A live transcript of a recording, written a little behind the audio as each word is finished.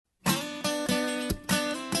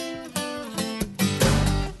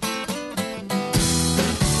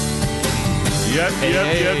Yep.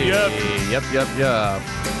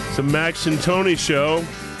 It's a Max and Tony show.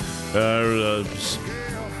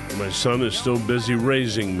 My son is still busy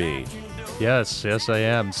raising me. Yes, I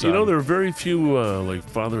am. Son. You know, there are very few like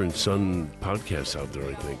father and son podcasts out there,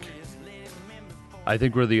 I think. I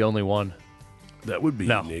think we're the only one. That would be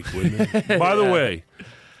unique, wouldn't it? By the way,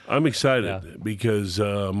 I'm excited because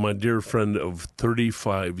my dear friend of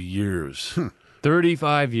 35 years...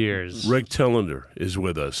 35 years. Rick Telander is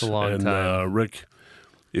with us. It's a long time. Rick,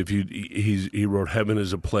 he wrote Heaven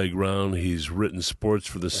is a Playground. He's written sports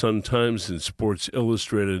for the Sun-Times and Sports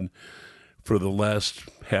Illustrated for the last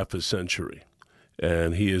half a century.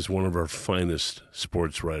 And he is one of our finest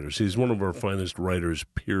sports writers. He's one of our finest writers,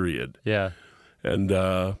 period. Yeah. And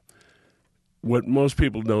what most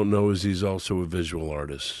people don't know is he's also a visual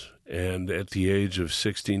artist. And at the age of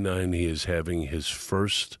 69, he is having his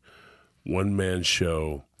first one-man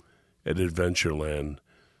show at AdventureLand,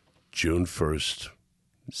 June 1st.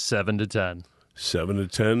 7 to 10. 7 to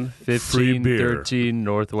 10. Free beer. 1513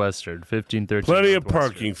 Northwestern. 1513 Plenty of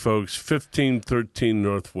parking, folks. 1513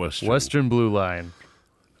 Northwestern. Western Blue Line.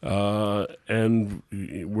 And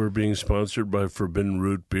we're being sponsored by Forbidden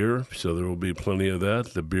Root Beer, so there will be plenty of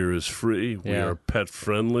that. The beer is free. We are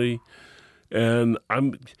pet-friendly. And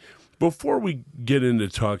before we get into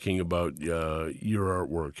talking about your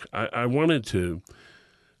artwork, I wanted to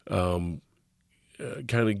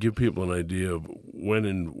kind of give people an idea of when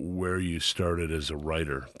and where you started as a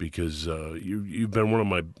writer, because you've been one of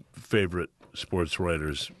my favorite sports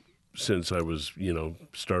writers since I was,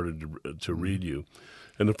 started to read you.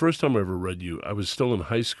 And the first time I ever read you, I was still in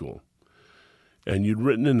high school, and you'd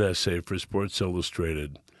written an essay for Sports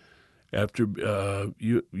Illustrated after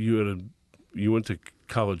you went to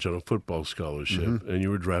college on a football scholarship, and you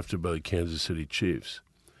were drafted by the Kansas City Chiefs.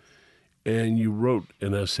 And you wrote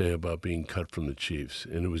an essay about being cut from the Chiefs,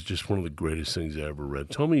 and it was just one of the greatest things I ever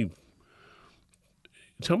read. Tell me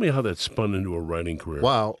how that spun into a writing career.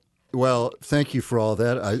 Wow. Well, thank you for all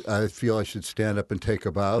that. I feel I should stand up and take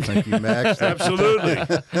a bow. Thank you, Max. Absolutely.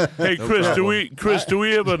 Hey, Chris, do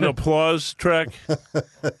we have an applause track?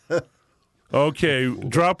 Okay,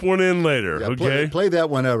 drop one in later, okay? Play that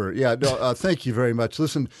whenever. Yeah, no, thank you very much.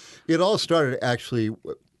 Listen, it all started actually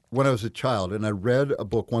when I was a child, and I read a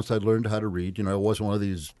book once I learned how to read. I wasn't one of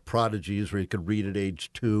these prodigies where you could read at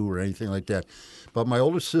age 2 or anything like that. But my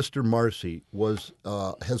older sister, Marcy,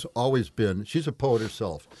 has always been, she's a poet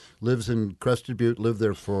herself, lives in Crested Butte, lived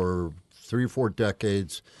there for 3 or 4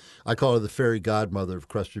 decades. I call her the fairy godmother of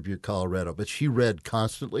Crested Butte, Colorado. But she read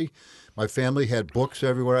constantly. My family had books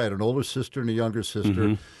everywhere. I had an older sister and a younger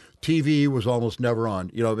sister. TV was almost never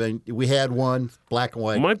on. We had one, black and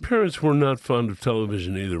white. My parents were not fond of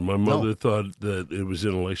television either. My mother thought that it was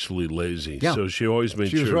intellectually lazy. Yeah. So she always made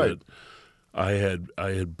sure that I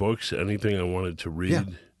had books, anything I wanted to read. Yeah.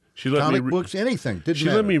 She let Comic books, anything. She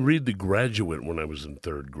let me read The Graduate when I was in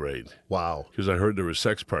 3rd grade. Wow. Because I heard there were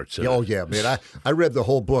sex parts in it. Oh, yeah, man. I read the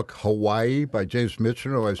whole book, Hawaii, by James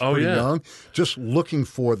Mitchell. I was pretty young, just looking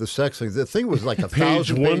for the sex thing. The thing was like a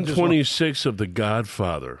Page 1,000 126 of The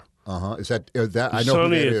Godfather. Is that I know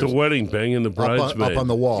Sonny at the wedding, banging the bridesmaid. Up on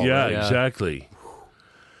the wall. Yeah, right? Exactly.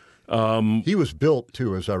 He was built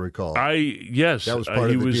too, as I recall. Yes, that was part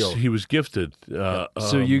of the deal. He was gifted.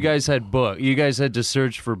 So you guys had You guys had to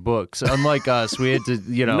search for books. Unlike us, we had to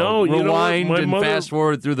rewind and fast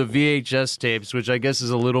forward through the VHS tapes, which I guess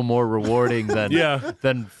is a little more rewarding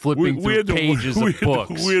than flipping through pages of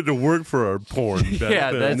books. We had to work for our porn.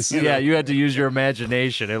 Back then, you had to use your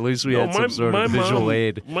imagination. At least we had some sort of visual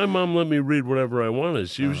aid. My mom let me read whatever I wanted.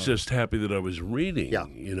 She was just happy that I was reading. Yeah.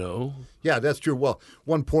 Yeah, that's true. Well,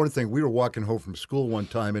 one porn thing, we were walking home from school one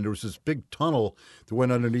time, and there was this big tunnel that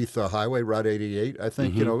went underneath the highway, Route 88, I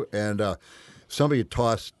think, and somebody had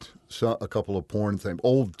tossed a couple of porn things,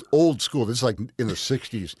 old school. This is like in the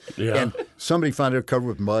 60s. Yeah. And somebody found it covered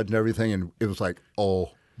with mud and everything, and it was like,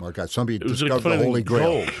 oh, my God, somebody discovered the Holy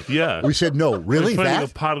Grail. Gold. Yeah. We said, no, really? That? A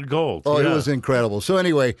pot of gold. Oh, It was incredible. So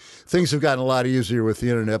anyway, things have gotten a lot easier with the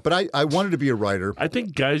internet, but I wanted to be a writer. I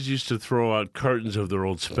think guys used to throw out cartons of their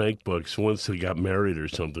old spank books once they got married or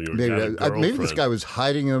something. Or maybe this guy was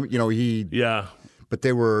hiding them. But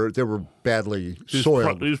they were badly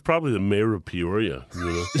soiled. He was probably the mayor of Peoria.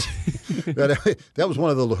 That was one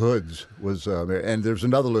of the LaHoods. And there's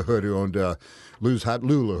another LaHood who owned Lou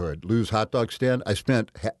LaHood, Lou's hot dog stand. I spent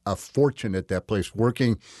a fortune at that place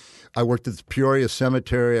working. I worked at the Peoria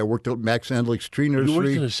Cemetery. I worked at Max Endlich's Tree Nursery. You worked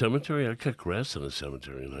in a cemetery? I cut grass in a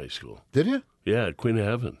cemetery in high school. Did you? Yeah, at Queen of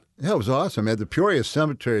Heaven. Yeah, it was awesome. At the Peoria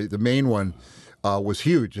Cemetery, the main one, was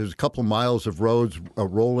huge. There's a couple of miles of roads,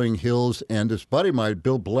 rolling hills, and this buddy of mine,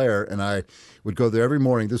 Bill Blair, and I would go there every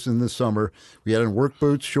morning. This is in the summer. We had on work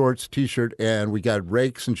boots, shorts, T-shirt, and we got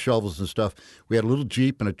rakes and shovels and stuff. We had a little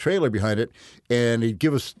Jeep and a trailer behind it, and he'd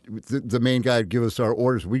give us, the main guy would give us our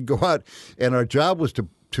orders. We'd go out, and our job was to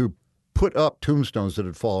put up tombstones that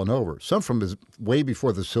had fallen over. Some from way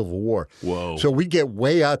before the Civil War. Whoa. So we'd get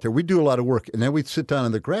way out there. We'd do a lot of work, and then we'd sit down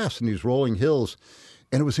in the grass in these rolling hills,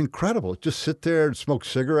 and it was incredible. Just sit there and smoke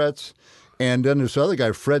cigarettes. And then this other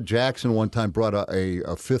guy, Fred Jackson, one time brought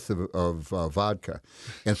a fifth of vodka.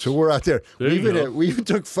 And so we're out there. We even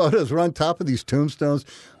took photos. We're on top of these tombstones.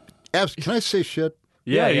 Can I say shit?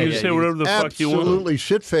 Yeah, you say whatever the fuck you want. Absolutely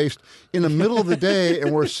shit-faced in the middle of the day,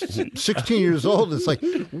 and we're 16 years old. It's like,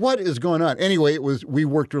 what is going on? Anyway, we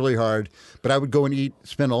worked really hard, but I would go and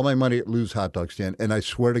spend all my money at Lou's hot dog stand, and I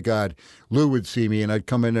swear to God, Lou would see me, and I'd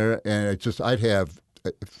come in there, and I'd have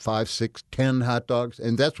 5, 6, 10 hot dogs,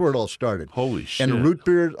 and that's where it all started. Holy shit. And root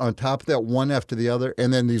beer on top of that, one after the other,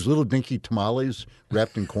 and then these little dinky tamales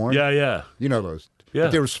wrapped in corn. Yeah. You know those. Yeah.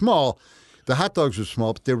 But they were small. The hot dogs were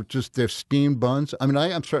small, but they're steamed buns. I mean,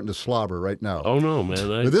 I'm starting to slobber right now. Oh, no,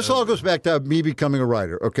 man. But this all goes back to me becoming a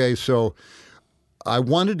writer, okay? So I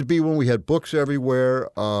wanted to be when we had books everywhere.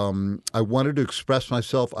 I wanted to express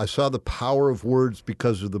myself. I saw the power of words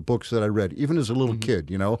because of the books that I read, even as a little kid,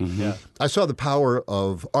 you know? Mm-hmm. Yeah. I saw the power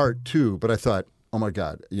of art, too, but I thought, oh, my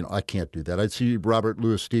God, I can't do that. I'd see Robert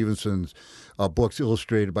Louis Stevenson's books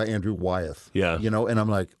illustrated by Andrew Wyeth. Yeah. And I'm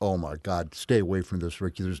like, oh, my God, stay away from this,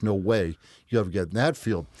 Ricky. There's no way you ever get in that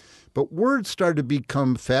field. But words started to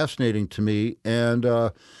become fascinating to me, and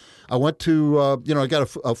I went to, I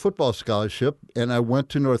got a football scholarship, and I went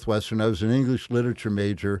to Northwestern. I was an English literature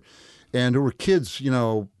major, and there were kids,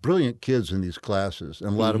 brilliant kids in these classes. And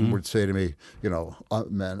a lot of them would say to me,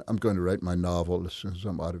 man, I'm going to write my novel as soon as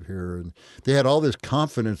I'm out of here. And they had all this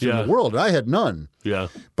confidence in the world, and I had none. Yeah.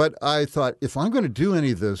 But I thought, if I'm going to do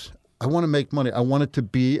any of this, I want to make money. I want it to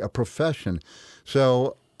be a profession.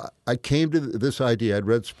 So I came to this idea. I'd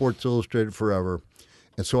read Sports Illustrated forever.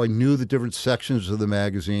 And so I knew the different sections of the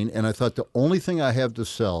magazine, and I thought the only thing I have to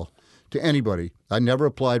sell to anybody, I never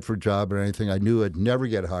applied for a job or anything. I knew I'd never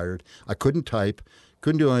get hired. I couldn't type,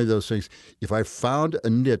 couldn't do any of those things. If I found a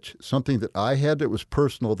niche, something that I had that was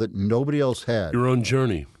personal that nobody else had. Your own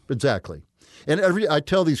journey. Exactly. And I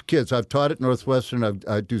tell these kids, I've taught at Northwestern,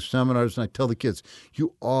 I do seminars, and I tell the kids,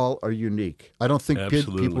 you all are unique. I don't think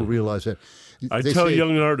people realize that. I tell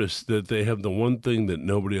young artists that they have the one thing that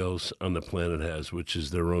nobody else on the planet has, which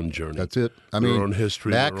is their own journey. That's it. Their own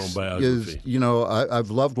history, Max their own biography.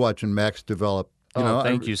 I've loved watching Max develop.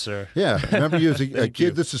 Thank you, sir. Yeah. I remember you as a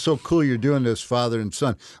kid. This is so cool you're doing this, father and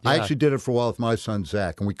son. Yeah. I actually did it for a while with my son,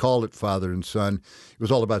 Zach, and we called it Father and Son. It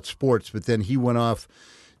was all about sports, but then he went off.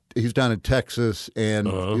 He's down in Texas, and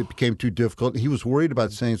it became too difficult. He was worried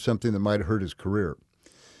about saying something that might hurt his career.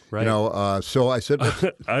 Right. So I said,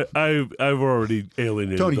 I've already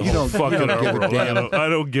alienated Tony, the you whole don't fucking give a damn. I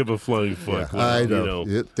don't give a flying fuck. Yeah, I know.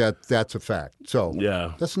 That's a fact. So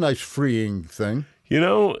that's a nice freeing thing.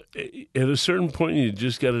 At a certain point, you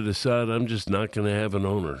just got to decide, I'm just not going to have an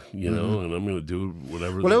owner, and I'm going to do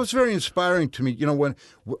whatever. Well, that was very inspiring to me. When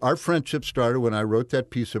our friendship started, when I wrote that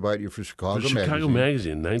piece about you for Chicago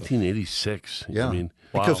Magazine, 1986. Yeah.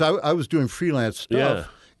 Because I was doing freelance stuff. Yeah.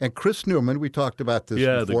 And Chris Newman, we talked about this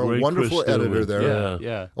before, the great a wonderful Chris editor Newman. there.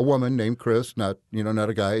 Yeah. A woman named Chris, not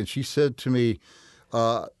a guy. And she said to me,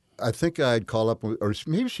 I think I'd call up, or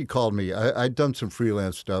maybe she called me. I'd done some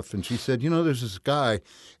freelance stuff, and she said, there's this guy.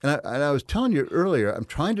 And I was telling you earlier, I'm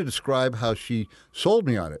trying to describe how she sold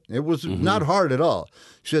me on it. It was not hard at all.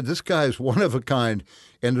 She said, this guy is one of a kind,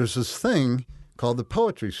 and there's this thing called the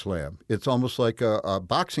Poetry Slam. It's almost like a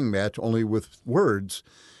boxing match, only with words,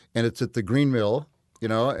 and it's at the Green Mill.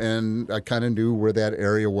 And I kind of knew where that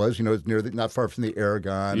area was. It's not far from the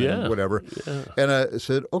Aragon and whatever. Yeah. And I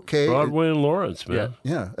said, okay. Broadway and Lawrence, man.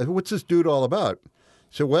 Yeah. What's this dude all about?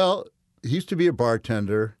 So, well, he used to be a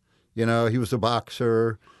bartender. He was a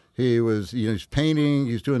boxer. He was, he's painting.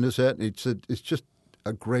 He's doing this, that. And he said, it's just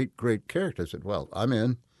a great, great character. I said, well, I'm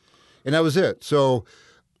in. And that was it. So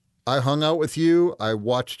I hung out with you. I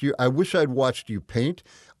watched you. I wish I'd watched you paint.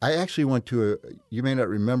 I actually went to you may not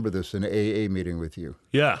remember this, an AA meeting with you.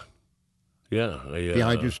 Yeah.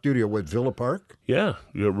 Behind your studio at Villa Park? Yeah.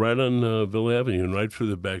 You're right on Villa Avenue, and right through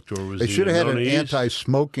the back door was They should have had an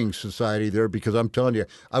anti-smoking society there, because I'm telling you,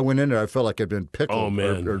 I went in there, I felt like I'd been pickled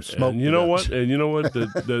or smoked. And you know what?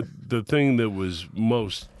 The thing that was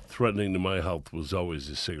most threatening to my health was always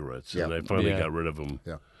the cigarettes, and I finally got rid of them.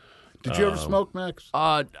 Yeah. Did you ever smoke, Max?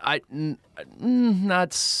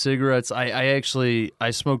 Not cigarettes.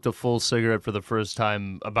 I smoked a full cigarette for the first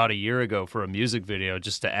time about a year ago for a music video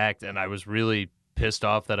just to act, and I was really pissed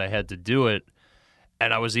off that I had to do it.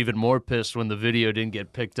 And I was even more pissed when the video didn't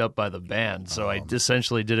get picked up by the band. So I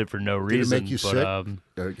essentially did it for no reason. Did it make you sick?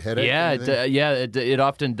 Headache? Yeah, it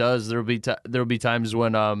often does. There'll be times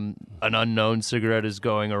when an unknown cigarette is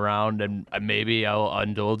going around, and maybe I'll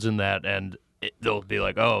indulge in that, and they'll be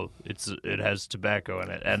like, "Oh, it has tobacco in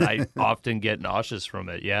it," and I often get nauseous from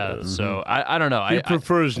it. Yeah, mm-hmm. So I don't know. He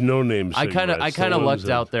prefers no name cigarettes. I kind of lucked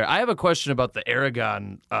out there. I have a question about the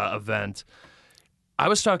Aragon event. I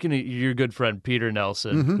was talking to your good friend Peter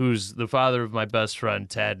Nelson, mm-hmm. who's the father of my best friend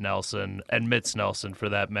Tad Nelson, and Mitz Nelson for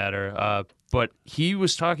that matter. But he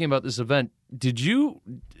was talking about this event. Did you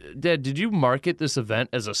market this event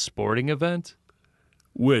as a sporting event?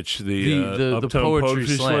 Which the Uptown Poetry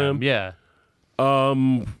Slam? Yeah.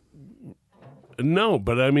 No,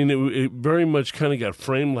 but I mean, it very much kind of got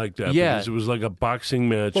framed like that. Yeah, because it was like a boxing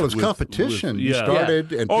match. Well, it was competition. You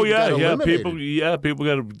started, and people got eliminated. People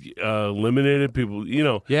got eliminated. People,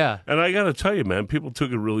 Yeah. And I got to tell you, man, people took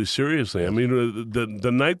it really seriously. I mean,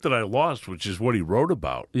 the night that I lost, which is what he wrote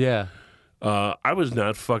about. Yeah. I was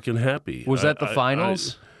not fucking happy. Was that the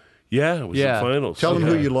finals? Yeah, it was the finals. Tell them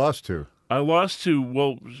who you lost to. I lost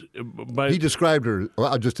to, he described her,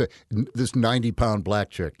 this 90-pound black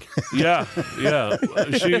chick. Yeah. A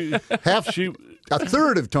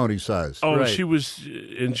third of Tony's size. Oh, right. she was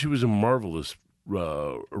a marvelous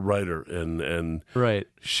writer, and right.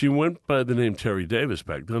 She went by the name Terry Davis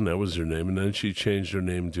back then. That was her name, and then she changed her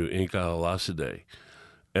name to Inka Alasade.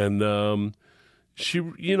 And she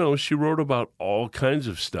wrote about all kinds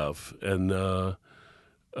of stuff, and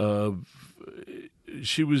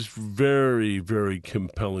she was very, very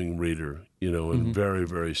compelling reader, and mm-hmm. very,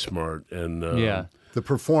 very smart. And the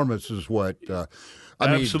performance is what.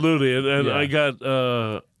 Absolutely, and I got.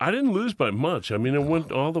 I didn't lose by much. I mean, it went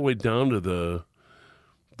all the way down to the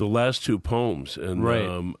last two poems, and right.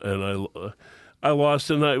 And I lost,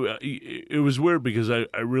 and it was weird because I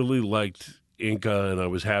really liked Inka, and I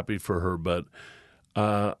was happy for her, but.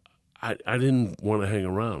 I didn't want to hang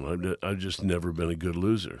around. I've just never been a good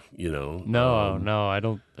loser, No, I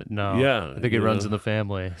don't. No, yeah, I think it runs in the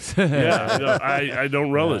family. I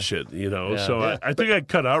don't relish it, So I think I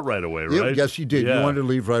cut out right away, right? Yes, you did. Yeah. You wanted to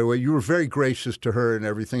leave right away. You were very gracious to her and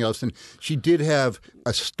everything else, and she did have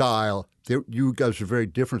a style. You guys are very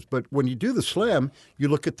different. But when you do the slam, you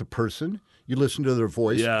look at the person. You listen to their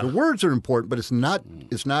voice. Yeah. The words are important, but it's not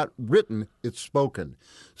written. It's spoken.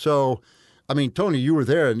 So. I mean, Tony, you were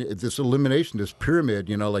there, and this elimination, this pyramid,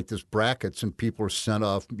 like this brackets, and people are sent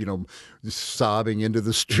off, sobbing into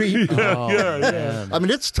the street. Yeah. I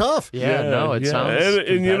mean, it's tough. Yeah, no, it sounds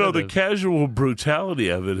and the casual brutality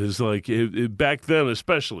of it is like, back then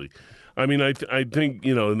especially. I mean, I think,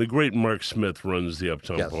 and the great Mark Smith runs the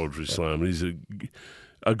Uptown Poetry Slam. He's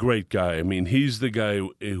a great guy. I mean, he's the guy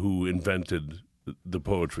who invented the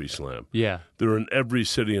Poetry Slam. Yeah. They're in every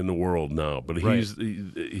city in the world now, but he's the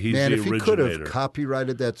Man, originator. if he could have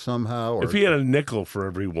copyrighted that somehow. Or, if he had a nickel for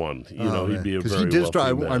every one, he'd be a very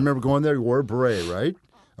wealthy man. I remember going there, he wore a beret, right?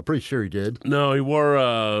 I'm pretty sure he did. No, he wore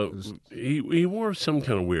he wore some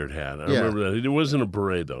kind of weird hat. I remember that. It wasn't a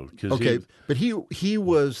beret, though. But he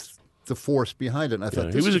was the force behind it, and I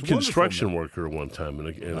thought he was a construction worker at one time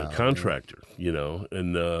and a contractor,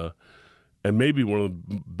 and maybe one of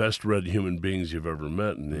the best read human beings you've ever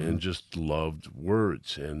met, and just loved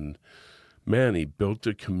words. And, man, he built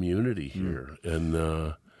a community here.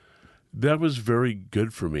 And that was very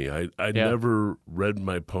good for me. I never read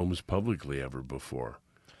my poems publicly ever before.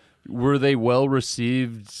 Were they well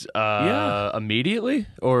received immediately?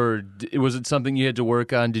 Or was it something you had to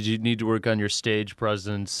work on? Did you need to work on your stage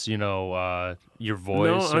presence, your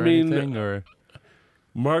voice anything? Or?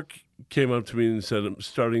 Mark came up to me and said, I'm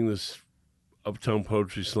starting this Uptown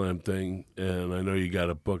Poetry Slam thing, and I know you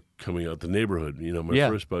got a book coming out, The Neighborhood, my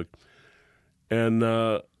first book. And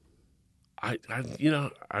I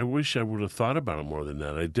wish I would have thought about it more than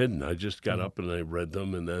that. I didn't. I just got up and I read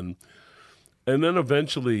them, and then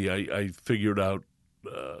eventually I figured out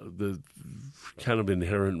the kind of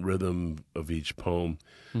inherent rhythm of each poem,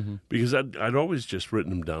 because I'd always just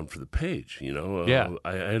written them down for the page, I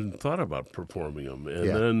hadn't thought about performing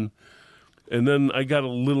them, and then I got a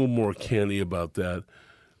little more canny about that.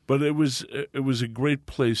 But it was a great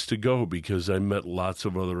place to go because I met lots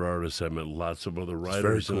of other artists. I met lots of other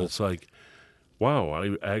writers. Cool. And it's like, wow,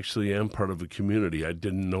 I actually am part of a community. I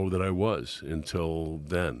didn't know that I was until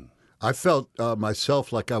then. I felt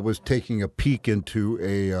myself like I was taking a peek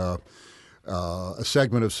into a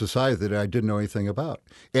segment of society that I didn't know anything about.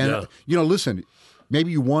 And, listen,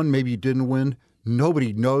 maybe you won, maybe you didn't win.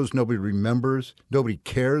 Nobody knows, nobody remembers, nobody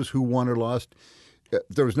cares who won or lost.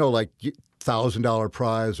 There was no $1,000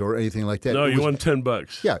 prize or anything like that. No, you won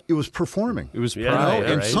 $10. Yeah, it was performing. It was pride,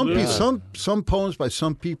 and right? some poems by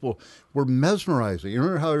some people were mesmerizing. You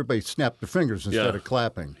remember how everybody snapped their fingers instead of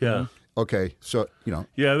clapping? Yeah. Okay, so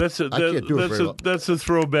Yeah, that's a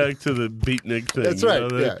throwback to the beatnik thing. That's right.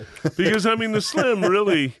 Because the Slam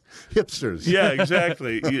really hipsters. Yeah,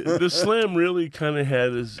 exactly. The Slam really kind of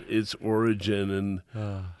had its origin in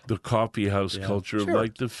the coffee house culture of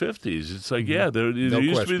the 50s. It's like there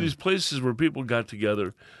used to be these places where people got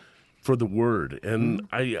together for the word, and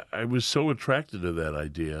I was so attracted to that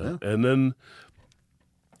idea, and then.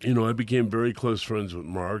 I became very close friends with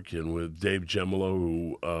Mark and with Dave Gemolo,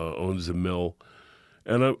 who owns the mill.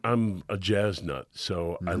 And I'm a jazz nut,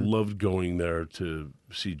 so I loved going there to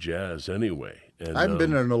see jazz anyway. And, I haven't been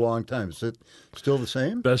there in a long time. Is it still the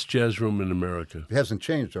same? Best jazz room in America. It hasn't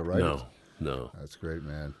changed, though, right? No. That's great,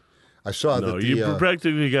 man. I saw that. You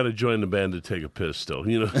practically got to join the band to take a piss. Still,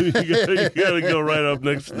 you got to go right up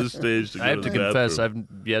next to the stage. I have to confess, I've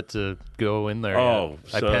yet to go in there. Oh,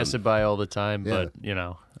 I pass it by all the time, but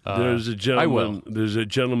there's a gentleman. I will. There's a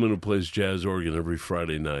gentleman who plays jazz organ every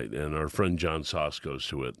Friday night, and our friend John Sauce goes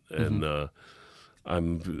to it. And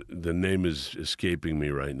the name is escaping me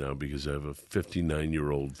right now because I have a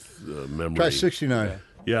 59-year-old memory. Try 69.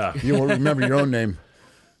 Yeah, you won't remember your own name.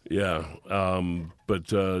 Yeah, but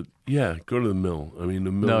go to the mill. The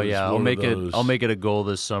mill. No, is I'll one make of those, it. I'll make it a goal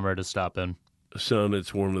this summer to stop in. Son,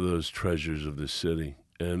 it's one of those treasures of the city,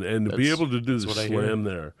 and to be able to do the Slam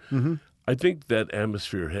there. I think that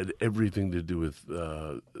atmosphere had everything to do with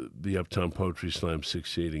the Uptown Poetry Slam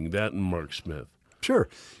succeeding. That and Mark Smith. Sure.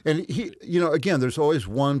 And he, again, there's always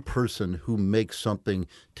one person who makes something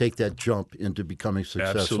take that jump into becoming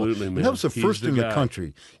successful. Absolutely, man. And that was the first in the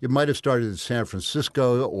country. It might have started in San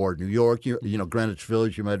Francisco or New York, Greenwich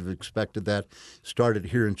Village. You might have expected that. Started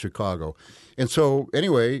here in Chicago. And so,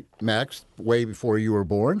 anyway, Max, way before you were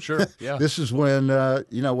born. Sure, yeah. This is when,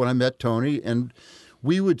 when I met Tony, and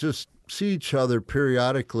we would just see each other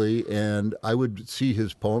periodically, and I would see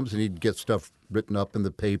his poems, and he'd get stuff written up in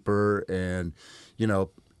the paper, and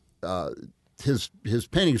his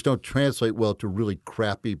paintings don't translate well to really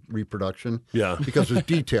crappy reproduction, because there's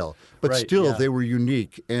detail, but still they were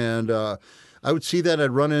unique, and I would see that.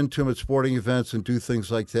 I'd run into him at sporting events and do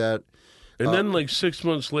things like that. And then, 6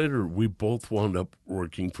 months later, we both wound up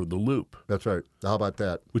working for The Loop. That's right. How about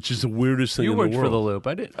that? Which is the weirdest thing in the world. You worked for The Loop.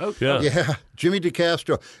 I did. Oh, yeah. Jimmy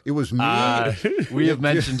DeCastro. It was me. We have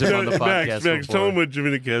mentioned him on the podcast Max, tell him what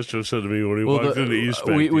Jimmy DeCastro said to me when he walked into East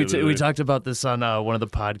Bank. We talked about this on one of the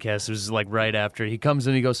podcasts. It was right after. He comes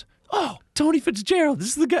in, he goes, "Oh, Tony Fitzgerald, this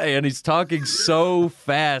is the guy," and he's talking so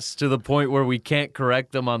fast to the point where we can't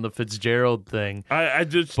correct him on the Fitzgerald thing. I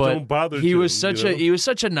just don't bother. He was such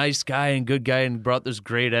a nice guy and good guy and brought this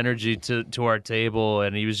great energy to our table.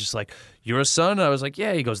 And he was just like, "You're a son?" I was like,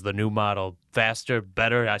 "Yeah." He goes, "The new model, faster,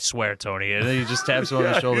 better. I swear, Tony." And then he just taps him on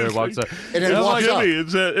the shoulder and walks up. And then walks up. I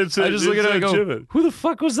just look at him and go, "Who the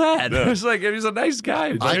fuck was that?" No. I was like, "He's a nice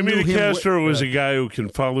guy." Jimmy DeCastro was a guy who can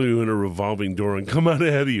follow you in a revolving door and come out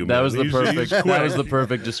ahead of you. That was the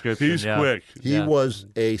perfect description. He's quick. He was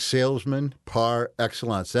a salesman par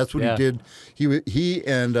excellence. That's what he did. He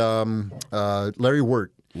and Larry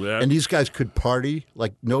Wirt. Yeah. And these guys could party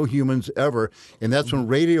like no humans ever, and that's when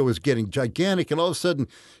radio was getting gigantic. And all of a sudden,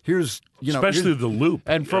 especially The Loop.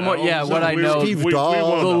 And from what I know, Steve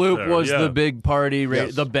Dahl, The Loop was the big party,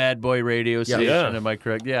 the bad boy radio station. Am I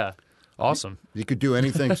correct? Yeah. Awesome. You could do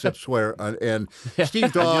anything except swear. And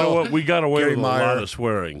Steve Dahl. You know what? We got away Gary with Meyer. a lot of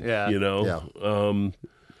swearing. Yeah.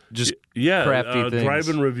 Just crafty things.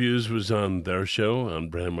 Drive-In Reviews was on their show, on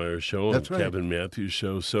Bram Meyer's show, That's on right. Kevin Matthews'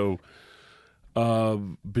 show. So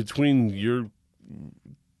between your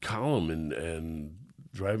column and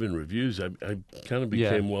Drive-In Reviews, I kind of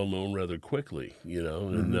became well known rather quickly,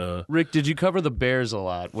 And Rick, did you cover the Bears a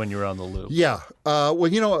lot when you were on The Loop? Yeah. I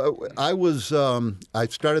was. I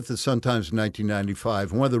started at the Sun-Times in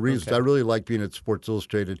 1995, and one of the reasons I really liked being at Sports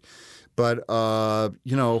Illustrated, but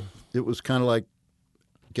it was kind of like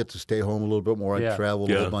get to stay home a little bit more. I'd travel a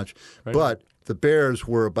little bunch, but the Bears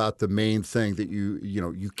were about the main thing that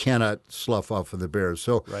you cannot slough off of the Bears.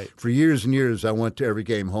 So for years and years, I went to every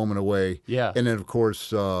game home and away. Yeah. And then, of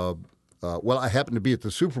course, well, I happened to be at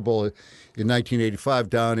the Super Bowl in 1985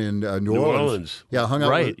 down in New Orleans. Yeah, hung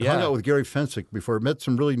out with Gary Fensick before. Met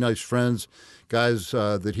some really nice friends, guys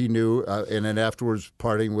that he knew, and then afterwards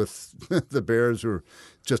partying with the Bears, who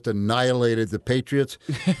just annihilated the Patriots.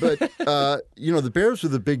 But, the Bears are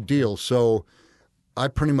the big deal, so I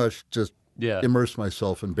pretty much just immersed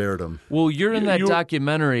myself and bared them. Well, you're in that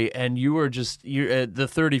documentary, and you're at the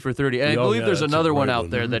 30 for 30. And I believe there's another one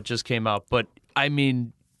out there that just came out. But, I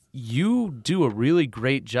mean, you do a really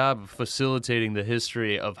great job of facilitating the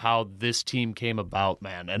history of how this team came about,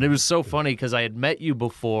 man. And it was so funny because I had met you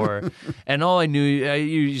before, and all I knew,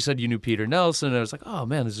 you said you knew Peter Nelson, and I was like, oh,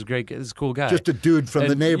 man, this is great. This is a cool guy. Just a dude from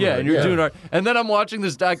the neighborhood. Yeah, and you're doing art. And then I'm watching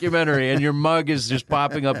this documentary, and your mug is just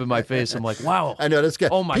popping up in my face. I'm like, wow. I know, this guy.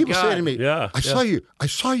 Oh, my People God. say to me, I saw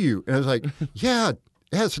you. And I was like, yeah.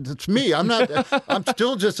 Yes, it's me. I'm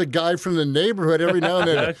still just a guy from the neighborhood every now and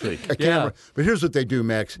then. Exactly. A camera. But here's what they do,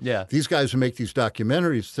 Max. Yeah. These guys who make these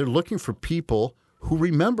documentaries, they're looking for people who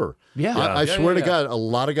remember. Yeah. I swear to God, a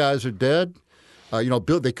lot of guys are dead.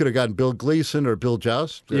 Bill. They could have gotten Bill Gleason or Bill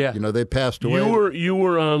Joust. Yeah. They passed away. You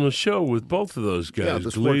were on a show with both of those guys,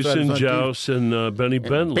 Gleason, Joust, and Benny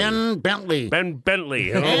Bentley. Ben Bentley. Ben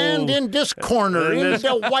Bentley. And in this corner, in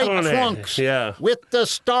the white trunks, with the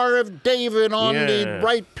Star of David on the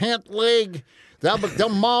right pant leg, the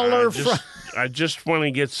Mahler front. I just want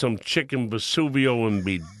to get some chicken Vesuvio and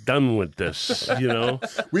be done with this,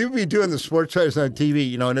 We would be doing the Sportswriter on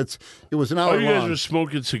TV, and it was an hour long. You guys were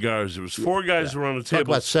smoking cigars. There was four guys around a table. Talk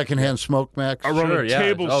about secondhand smoke, Max. Around a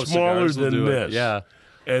table smaller than this. Yeah.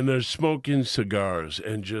 And they're smoking cigars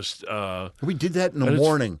and just... we did that in the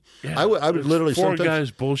morning. Yeah, I would literally... Four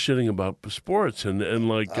guys bullshitting about sports and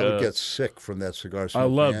like... I would get sick from that cigar smoke, I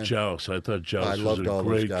love Joust. I thought Joust was a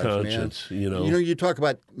great conscience. You talk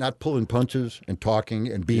about not pulling punches and talking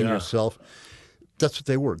and being yourself. That's what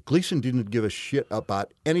they were. Gleason didn't give a shit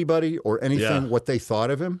about anybody or anything, what they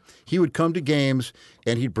thought of him. He would come to games,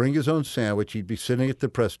 and he'd bring his own sandwich. He'd be sitting at the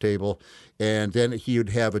press table, and then he would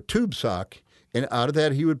have a tube sock. And out of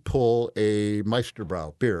that, he would pull a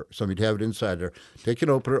Meisterbräu beer. So he'd have it inside there. Take an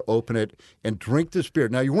opener, open it, and drink this beer.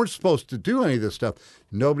 Now, you weren't supposed to do any of this stuff.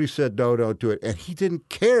 Nobody said, no, don't do it. And he didn't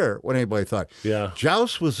care what anybody thought. Yeah.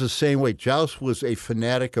 Joust was the same way. Joust was a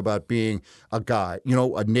fanatic about being a guy,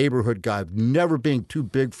 a neighborhood guy, never being too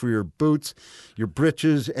big for your boots, your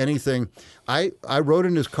britches, anything. I rode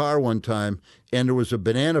in his car one time, and there was a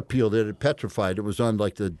banana peel that had petrified. It was on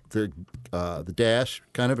like the dash,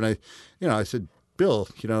 kind of, and I said, Bill,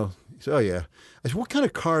 he said, oh, yeah. I said, what kind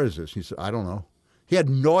of car is this? He said, I don't know. He had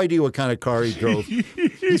no idea what kind of car he drove.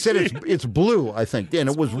 He said it's blue, I think, and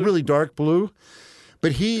it was really dark blue.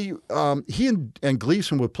 But he and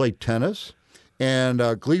Gleason would play tennis, and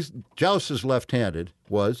Joust is left-handed,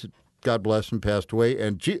 God bless him, passed away,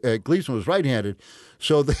 and Gleason was right-handed.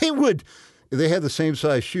 So they had the same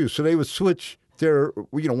size shoes, so they would switch their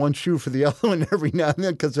one shoe for the other one every now and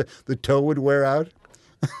then because the toe would wear out.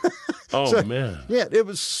 Man. Yeah, it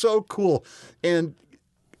was so cool. And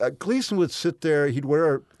Gleason would sit there. He'd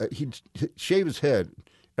shave his head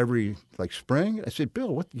every spring. I said,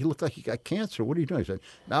 Bill, what? You look like you got cancer. What are you doing? He said,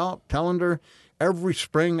 no, Telander, every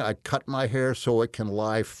spring I cut my hair so it can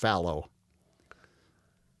lie fallow.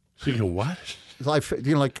 So you can what? Like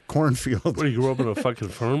a cornfield. What, you grew up in a fucking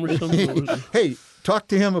farm or something? Hey, talk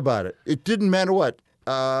to him about it. It didn't matter what.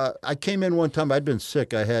 I came in one time. I'd been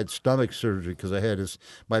sick. I had stomach surgery because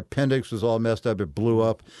my appendix was all messed up. It blew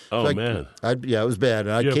up. Oh, man. It was bad.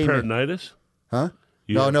 And you have peritonitis? Huh?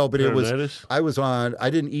 No, but it was. I was on. I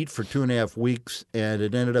didn't eat for 2.5 weeks, and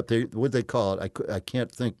it ended up. What they call it? I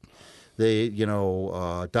can't think.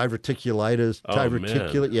 Diverticulitis. Oh,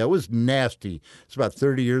 man. Yeah, it was nasty. It's about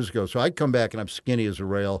 30 years ago. So I come back and I'm skinny as a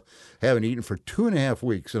rail. Haven't eaten for 2.5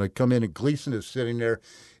 weeks, and I come in and Gleason is sitting there.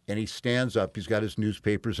 And he stands up. He's got his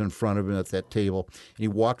newspapers in front of him at that table. And he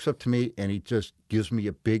walks up to me, and he just gives me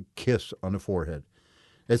a big kiss on the forehead.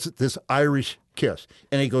 It's this Irish kiss.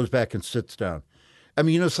 And he goes back and sits down. I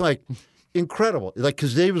mean, it's like incredible.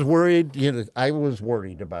 Because they was worried. I was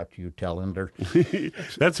worried about you, Telander.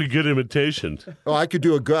 That's a good imitation. Oh, I can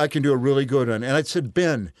do a really good one. And I said,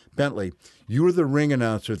 Ben Bentley, you were the ring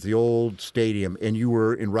announcer at the old stadium, and you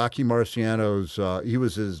were in Rocky Marciano's. He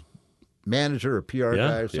was his manager or PR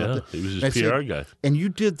guy or something. Yeah, he was his PR guy. And you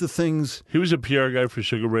did the things... He was a PR guy for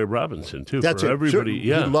Sugar Ray Robinson, too. That's for it. Everybody.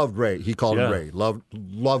 He loved Ray. He called him Ray.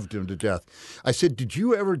 Loved him to death. I said, did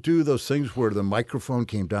you ever do those things where the microphone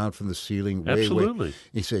came down from the ceiling? Absolutely.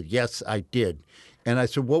 He said, yes, I did. And I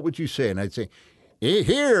said, what would you say? And I'd say,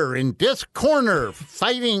 here in this corner,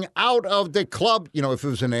 fighting out of the club. You know, if it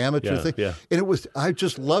was an amateur thing. Yeah. And it was, I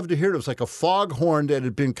just loved to hear it. It was like a foghorn that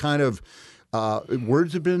had been kind of,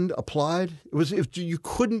 words had been applied. It was, if you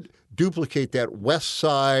couldn't duplicate that West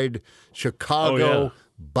Side Chicago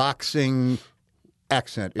boxing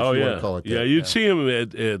accent, if you want to call it that. Yeah, you'd see him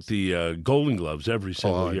at the Golden Gloves every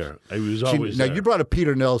single year. He was always now, there. you brought up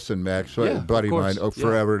Peter Nelson, Max, a buddy of mine,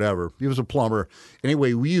 forever and ever. He was a plumber.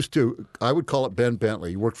 Anyway, I would call it Ben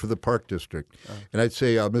Bentley. He worked for the Park District. And I'd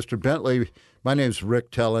say, Mr. Bentley, my name's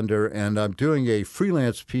Rick Telander, and I'm doing a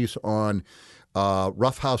freelance piece on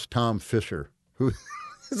Roughhouse Tom Fisher, who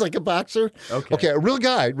is like a boxer. Okay, a real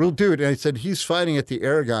guy, real dude. And I said, he's fighting at the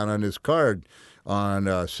Aragon on his card on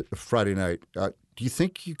Friday night. Do you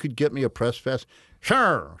think you could get me a press pass?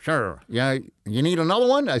 Sure. Yeah, you need another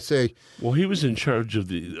one? I say. Well, he was in charge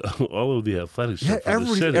of all of the athletics stuff in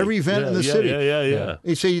the city. Every event in the city. Yeah.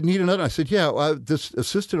 He said, you need another? I said, this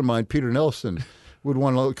assistant of mine, Peter Nelson, would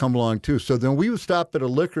want to come along too. So then we would stop at a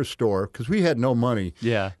liquor store because we had no money.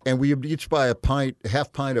 Yeah. And we would each buy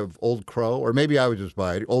half pint of Old Crow, or maybe I would just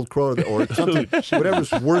buy it, Old Crow or something,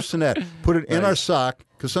 whatever's worse than that. Put it in our sock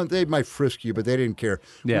because they might frisk you, but they didn't care.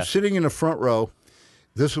 Yeah. We're sitting in the front row.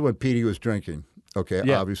 This is when Petey was drinking. Okay,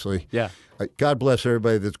 obviously. Yeah. God bless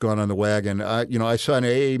everybody that's gone on the wagon. I saw an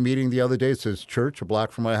AA meeting the other day. It says church a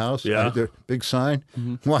block from my house. Yeah. The big sign.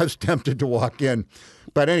 Well, I was tempted to walk in.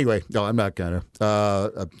 But anyway, no, I'm not going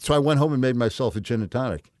to. So I went home and made myself a gin and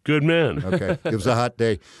tonic. Good man. Okay. It was a hot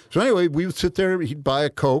day. So anyway, we would sit there. He'd buy a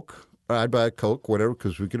Coke. I'd buy a Coke, whatever,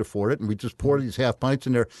 because we could afford it. And we'd just pour these half pints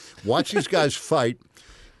in there, watch these guys fight,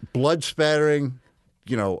 blood spattering,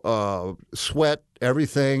 sweat,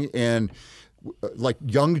 everything. And like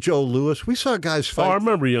young Joe Louis, we saw guys fight. Oh, I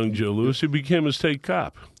remember young Joe Louis. He became a state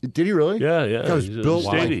cop. Did he really? Yeah. He was built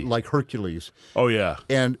like Hercules. Oh, yeah.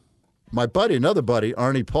 And my buddy, another buddy,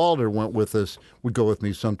 Arnie Palder, went with us, would go with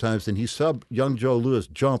me sometimes, and he saw young Joe Louis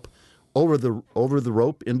jump over the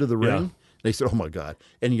rope into the ring. Yeah. And they said, oh, my God.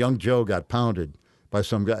 And young Joe got pounded by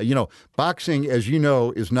some guy. Boxing, as you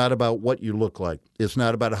know, is not about what you look like. It's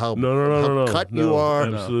not about how cut you are.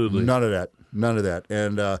 Absolutely. None of that.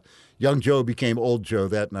 And young Joe became old Joe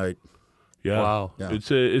that night. Yeah. Wow. Yeah. It's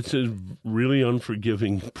a really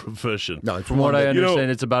unforgiving profession. No, from what I understand,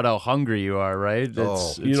 it's about how hungry you are, right?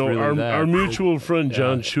 It's really our mutual friend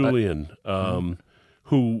John Shulian,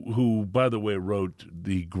 who by the way wrote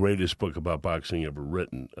the greatest book about boxing ever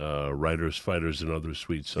written, Writers, Fighters, and Other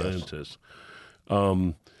Sweet Scientists.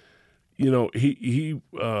 He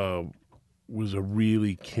was a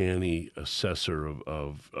really canny assessor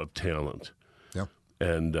of talent. Yeah.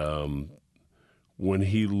 And when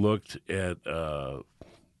he looked at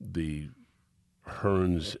the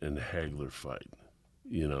Hearns and Hagler fight,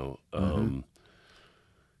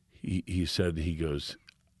 he said, he goes,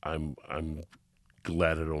 I'm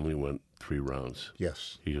glad it only went 3 rounds.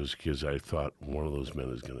 Yes. He goes, because I thought one of those men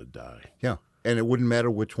is going to die. Yeah. And it wouldn't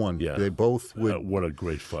matter which one. Yeah. They both would. What a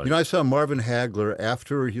great fight. I saw Marvin Hagler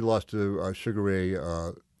after he lost to Sugar Ray.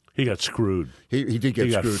 He got screwed. He did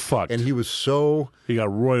get screwed. Got fucked. And he was so he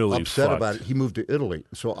got royally upset fucked about it. He moved to Italy.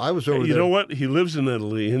 So I was over there. You know what? He lives in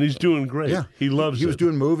Italy, and he's doing great. Yeah. He loves it. He was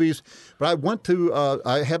doing movies. But I went to,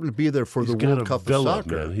 I happened to be there for the World Cup of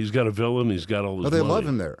Soccer. Man. He's got a villa, and he's got all his they money. love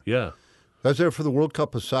him there. Yeah. I was there for the World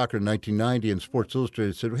Cup of Soccer in 1990, and Sports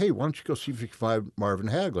Illustrated said, hey, why don't you go see if you can find Marvin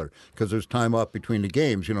Hagler? Because there's time up between the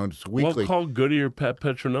games, it's weekly. Well, call Goody or Pat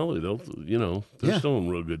Petronelli. They're still in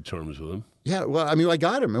real good terms with him. Yeah, well, I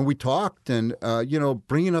got him, and we talked, and,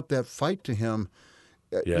 bringing up that fight to him,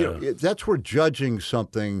 that's where judging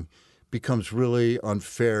something becomes really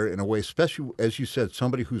unfair in a way, especially, as you said,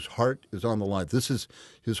 somebody whose heart is on the line. This is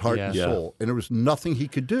his heart and soul, and there was nothing he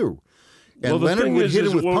could do. And Leonard would hit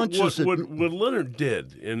him with punches. What Leonard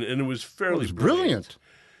did, and it was fairly brilliant,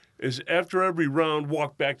 is after every round,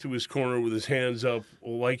 walk back to his corner with his hands up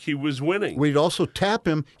like he was winning. We'd also tap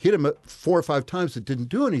him, hit him 4 or 5 times that didn't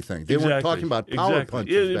do anything. They weren't talking about power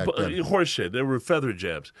punches back then. Horseshit. They were feather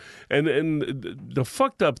jabs. And the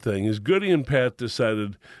fucked up thing is Goody and Pat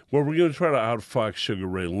decided, well, we're going to try to outfox Sugar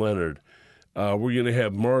Ray Leonard. We're going to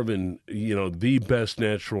have Marvin, the best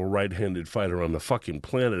natural right-handed fighter on the fucking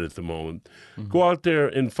planet at the moment, go out there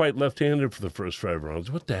and fight left-handed for the first 5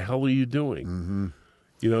 rounds. What the hell are you doing? Mm-hmm.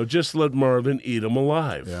 Just let Marvin eat him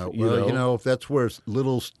alive. Yeah, well, that's where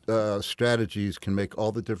little strategies can make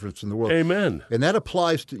all the difference in the world. Amen. And that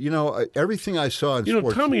applies to, everything I saw in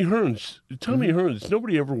sports. Tommy Hearns,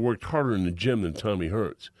 nobody ever worked harder in the gym than Tommy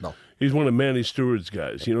Hearns. No. He's one of Manny Stewart's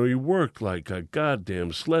guys. He worked like a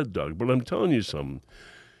goddamn sled dog. But I'm telling you something.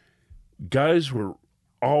 Guys were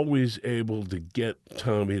always able to get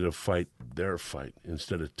Tommy to fight their fight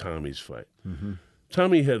instead of Tommy's fight. Mm-hmm.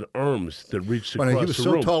 Tommy had arms that reached across the room. He was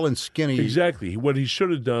so tall and skinny. Exactly. What he should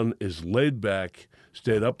have done is laid back,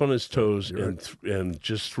 stayed up on his toes, and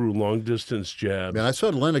just threw long-distance jabs. Man, I saw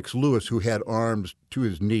Lennox Lewis, who had arms to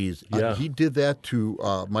his knees. Yeah. He did that to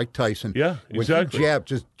Mike Tyson. Yeah, exactly. When he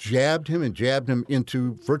just jabbed him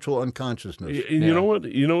into virtual unconsciousness. You know what?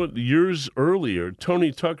 Years earlier,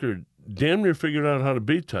 Tony Tucker damn near figured out how to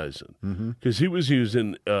beat Tyson because he was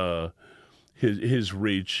using his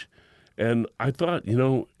reach. And I thought,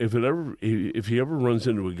 if he ever runs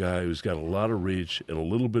into a guy who's got a lot of reach and a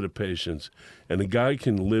little bit of patience, and the guy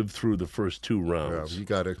can live through the first 2 rounds,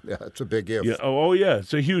 it's a big if. Yeah, yeah,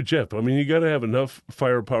 it's a huge if. I mean, you got to have enough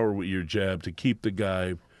firepower with your jab to keep the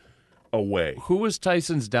guy away. Who was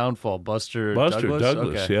Tyson's downfall? Buster Douglas?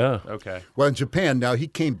 Okay. Yeah. Okay. Well, in Japan, now he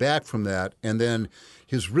came back from that, and then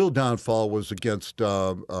his real downfall was against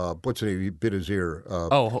what's his name? He bit his ear.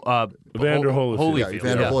 Evander Holyfield. Yeah,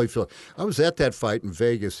 Evander Holyfield. I was at that fight in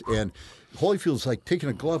Vegas, and Holyfield's like taking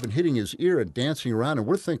a glove and hitting his ear and dancing around, and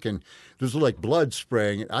we're thinking there's like blood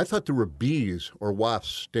spraying. I thought there were bees or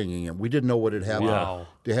wasps stinging him. We didn't know what had happened. Wow.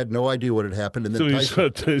 They had no idea what had happened. And then So he saw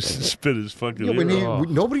Tyson spit his fucking ear.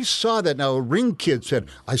 Nobody saw that. Now, a ring kid said,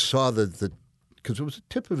 I saw the because it was the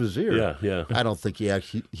tip of his ear. Yeah, yeah. I don't think he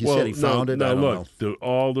actually. He said he found it. Now I don't know.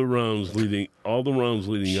 All the rounds leading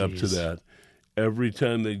up to that, every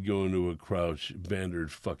time they'd go into a crouch,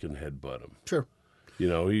 Vander'd fucking headbutt him. Sure.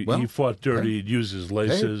 He fought dirty. He'd use his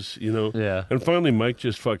laces. Yeah. And finally, Mike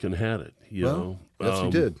just fucking had it. Yes, he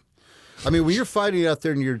did. I mean, when you're fighting out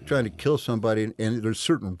there and you're trying to kill somebody, and there's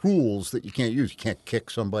certain rules that you can't use. You can't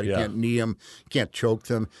kick somebody, you can't knee them, you can't choke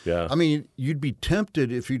them. Yeah. I mean, you'd be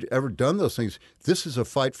tempted if you'd ever done those things. This is a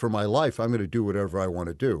fight for my life. I'm going to do whatever I want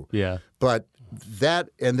to do. Yeah. But that,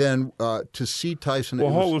 and then to see Tyson.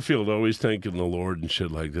 Well, Holyfield always thanking the Lord and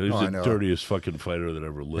shit like that. He's the dirtiest fucking fighter that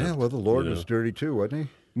ever lived. Yeah, well, the Lord was dirty too, wasn't he?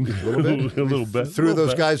 A little bit. Threw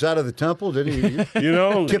those guys out of the temple, didn't he?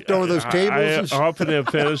 Tipped over those tables. I often have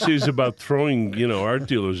fantasies about throwing, art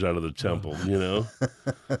dealers out of the temple.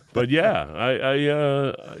 But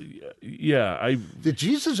Did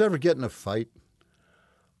Jesus ever get in a fight?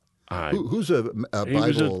 Who's a Bible? He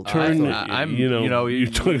was a turn. You're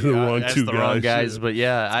talking to the wrong two guys. Wrong guys, but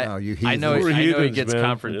I know he gets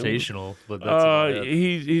confrontational. But that's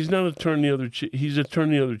he's not a turn the other cheek. He's a turn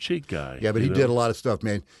the other cheek guy. Yeah, but he did a lot of stuff,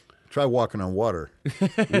 man. Try walking on water.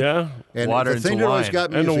 Yeah, and water the thing that always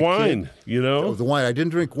got me and as the a wine. Kid, the wine. I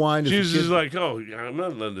didn't drink wine. Jesus is like, I'm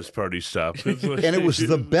not letting this party stop. And it was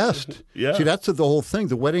the best. Yeah. See, that's the whole thing.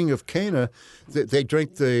 The wedding of Cana, they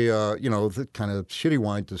drank the kind of shitty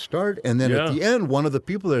wine to start, and then at the end, one of the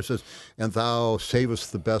people there says, "And thou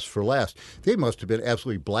savest the best for last." They must have been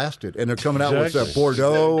absolutely blasted, and they're coming out with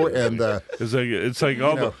Bordeaux and. It's like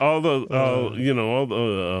all the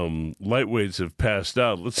lightweights have passed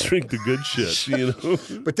out. Let's drink the good shit,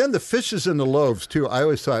 But then the fishes and the loaves too. I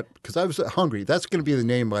always thought, because I was hungry. That's going to be the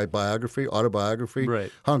name of my autobiography.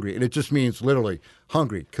 Right. Hungry, and it just means literally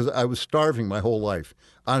hungry because I was starving my whole life.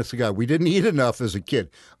 Honestly, God, we didn't eat enough as a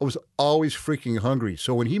kid. I was always freaking hungry.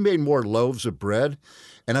 So when he made more loaves of bread,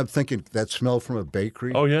 and I'm thinking that smell from a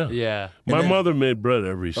bakery. Oh yeah, yeah. My mother made bread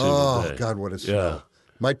every single day. Oh God, what a smell! Yeah.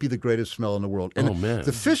 Might be the greatest smell in the world. And man.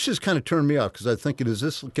 The fish has kind of turned me off because I'm thinking, is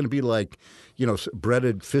this going to be like,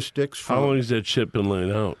 breaded fish sticks? How long has that shit been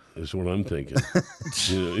laying out is what I'm thinking.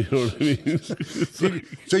 You know what I mean?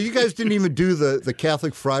 So you guys didn't even do the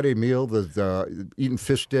Catholic Friday meal, the eating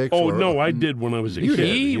fish sticks? No, I did when I was a kid.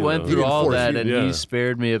 He went through all that, and he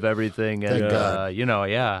spared me of everything. And, Thank God.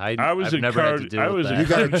 I was a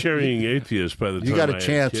card-carrying atheist by the time you got a I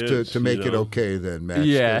chance had kids, to make it okay then, Max.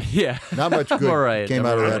 Yeah. Not much good came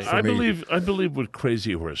out of that for me. I believe what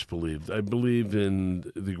Crazy Horse believed. I believe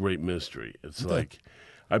in the great mystery. It's like,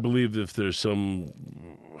 I believe if there's some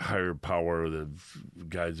higher power that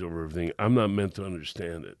guides over everything, I'm not meant to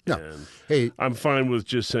understand it. No. And hey, I'm fine with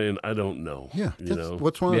just saying I don't know. Yeah,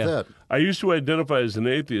 what's wrong with that? I used to identify as an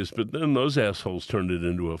atheist, but then those assholes turned it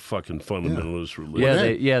into a fucking fundamentalist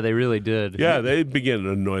religion. They really did. Yeah, they began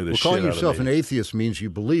to annoy the shit out of me. Calling yourself an atheist means you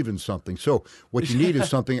believe in something. So what you need is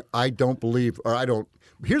something I don't believe, or I don't.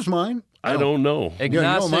 Here's mine. I don't know.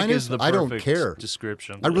 Agnostic mine is the perfect I don't care.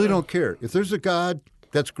 description. I really don't care. If there's a God,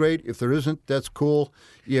 that's great. If there isn't, that's cool.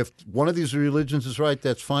 If one of these religions is right,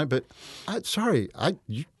 that's fine. But I'm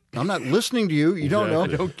not listening to you. You don't know. I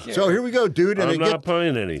don't care. So here we go, dude. And I'm not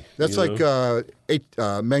buying any. That's like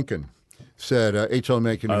Mencken said. H.L.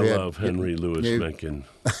 Mencken. I love Henry Louis Mencken.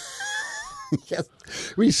 Yes.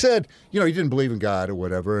 Well, he said, he didn't believe in God or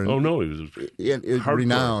whatever. And, oh, no, he was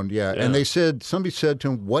renowned, yeah. And somebody said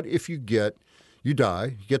to him, what if you die, you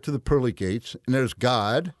get to the pearly gates, and there's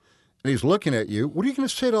God, and he's looking at you. What are you going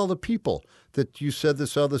to say to all the people that you said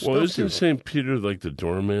this other stuff to? Well, isn't St. Peter like the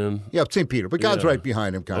doorman? Yeah, St. Peter, but God's right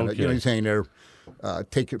behind him, kind of. Okay. He's hanging there,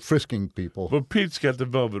 frisking people. But Pete's got the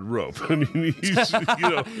velvet rope. I mean, he's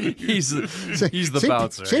the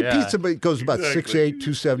bouncer. St. Peter goes about 6'8",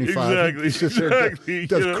 275. Exactly. He sits there,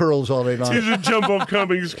 does curls all day long. He's a Jumbo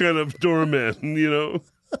Cummings kind of doorman,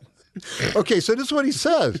 Okay, so this is what he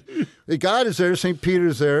says. The God is there, St.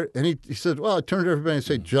 Peter's there, and he said, well, I turned to everybody and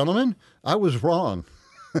said, gentlemen, I was wrong.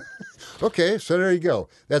 Okay, so there you go.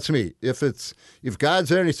 That's me. If God's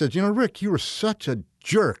there and he says, Rick, you were such a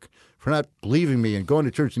jerk for not believing me and going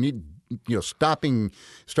to church and starting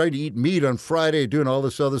to eat meat on Friday, doing all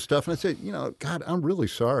this other stuff. And I said, God, I'm really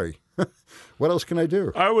sorry. What else can I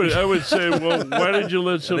do? I would say, well, why did you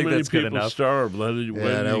let so many people starve? Why did you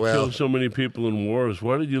kill so many people in wars?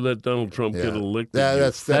 Why did you let Donald Trump get elected?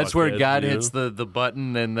 That's where God hits the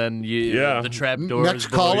button, and then the trap doors, next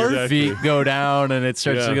caller, feet go down, and it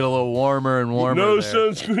starts to get a little warmer and warmer. No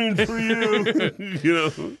there. sunscreen for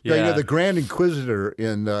you. The Grand Inquisitor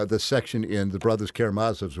in the section in the Brothers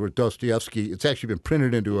Karamazovs, where Dostoevsky, it's actually been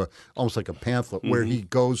printed into almost like a pamphlet, where he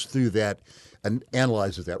goes through that and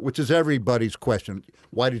analyzes that, which is everybody's question.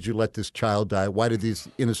 Why did you let this child die? Why did these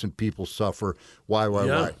innocent people suffer? Why?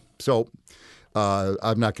 So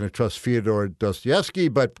I'm not going to trust Fyodor Dostoevsky,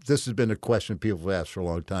 but this has been a question people have asked for a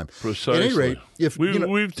long time. Precisely. At any rate,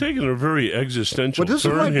 we've taken a very existential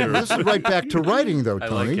turn here. This is right back to writing, though,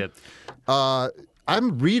 Tony. I like it.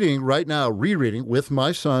 I'm reading right now, rereading with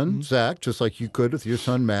my son, Zach, just like you could with your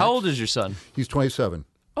son, Max. How old is your son? He's 27.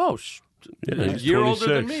 Oh, a year older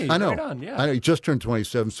than me. I know. Right on, yeah. I know. He just turned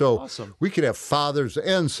 27. So awesome. We could have fathers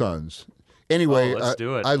and sons. Anyway, let's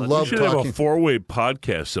do it. I love talking. We should have a four-way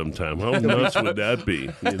podcast sometime. How nuts would that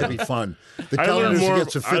be? That'd be fun. The I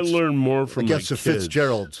learn more from against my the kids.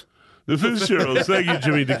 Fitzgeralds. The Fitzgeralds. Thank you,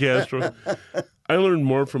 Jimmy DeCastro. I learn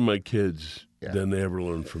more from my kids than they ever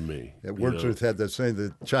learned from me. Yeah, Wordsworth had that saying,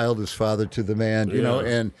 the child is father to the man,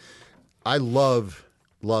 and I love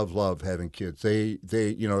having kids. They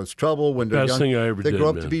it's trouble when they're best young. Thing I ever they did, grow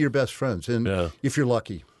up man. to be your best friends, and if you're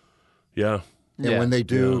lucky. Yeah. And when they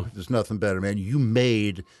do, there's nothing better, man.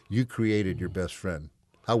 You created your best friend.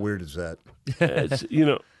 How weird is that? It's, and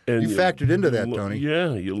you factored into that, Tony.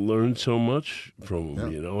 Yeah, you learn so much from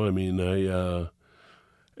them, I mean,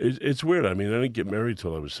 it's weird. I mean, I didn't get married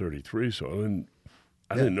till I was 33, so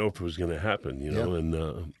I didn't know if it was going to happen, and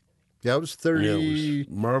I was 30. Yeah, it was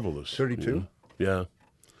marvelous. 32? Yeah.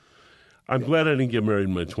 I'm glad I didn't get married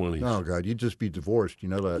in my 20s. Oh, God, you'd just be divorced. You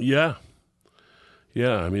know that? Yeah.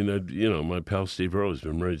 Yeah, I mean, my pal Steve Earle has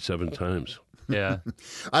been married 7 times. Yeah.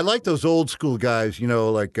 I like those old school guys,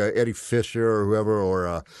 like Eddie Fisher or whoever,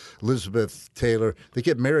 or Elizabeth Taylor. They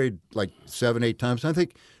get married like 7, 8 times. And I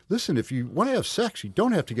think, listen, if you want to have sex, you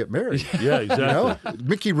don't have to get married. Yeah, exactly.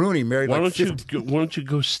 Mickey Rooney married why don't you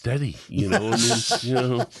go steady?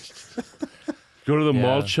 Go to the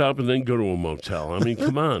malt shop and then go to a motel. I mean,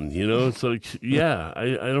 come on, it's like,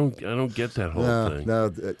 I don't get that whole thing.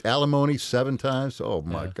 No, alimony 7 times. Oh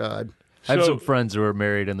my God. I have some friends who are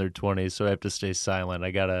married in their 20s, so I have to stay silent. I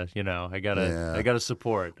gotta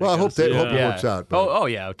support. Well, I hope it works out. But. Oh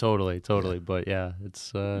yeah, totally. But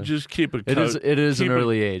it's just keep a. It is an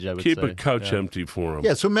early age. I would keep say. a couch empty for them.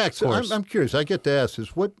 Yeah. So Max, I'm curious. I get to ask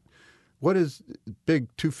this: what is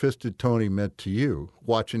big two-fisted Tony meant to you,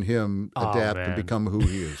 watching him adapt and become who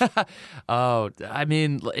he is? I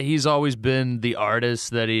mean, he's always been the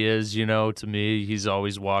artist that he is, to me. He's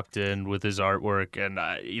always walked in with his artwork, and,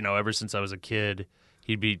 ever since I was a kid,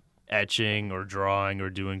 he'd be etching or drawing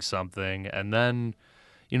or doing something. And then,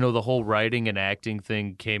 the whole writing and acting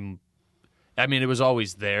thing came. I mean, it was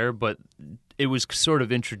always there, but it was sort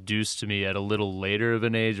of introduced to me at a little later of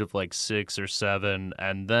an age of like 6 or 7,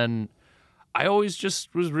 and then I always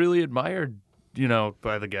just was really admired,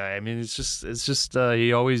 by the guy. I mean, it's just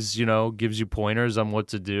he always, gives you pointers on what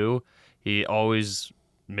to do. He always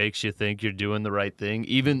makes you think you're doing the right thing,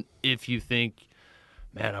 even if you think,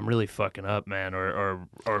 man, I'm really fucking up, man, or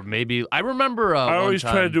maybe I remember. I always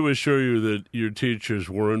tried to assure you that your teachers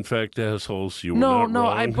were in fact assholes. You were not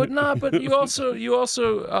wrong. But you also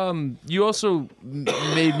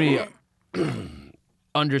made me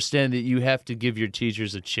understand that you have to give your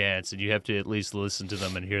teachers a chance, and you have to at least listen to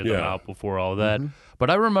them and hear them out before all that. Mm-hmm. But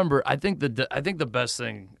I remember, I think the best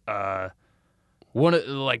thing, one of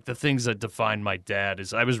the things that defined my dad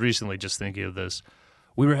is, I was recently just thinking of this,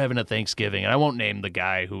 we were having a Thanksgiving, and I won't name the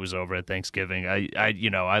guy who was over at Thanksgiving.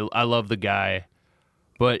 I love the guy,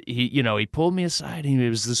 but he pulled me aside. And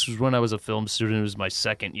this was when I was a film student. It was my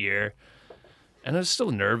second year, and I was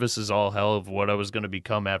still nervous as all hell of what I was going to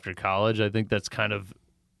become after college. I think that's kind of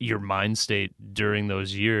your mind state during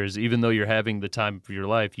those years. Even though you're having the time of your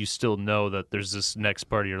life, you still know that there's this next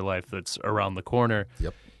part of your life that's around the corner.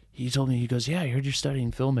 Yep. He told me, he goes, yeah, I heard you're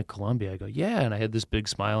studying film at Columbia. I go, yeah, and I had this big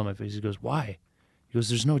smile on my face. He goes, why? He goes,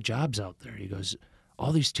 there's no jobs out there. He goes,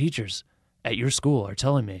 all these teachers at your school are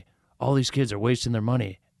telling me all these kids are wasting their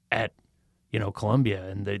money at, Columbia,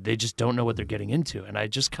 and they just don't know what they're getting into. And I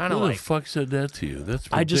just kind of Who the fuck said that to you? That's ridiculous.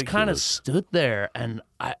 I just kind of stood there, and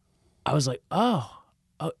I was like,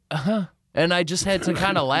 and I just had to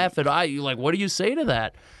kind of laugh at like, what do you say to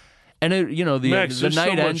that? And Max, the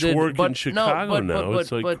night so much ended. Work but in Chicago now.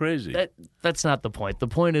 It's like crazy. That's not the point. The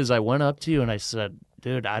point is, I went up to you and I said,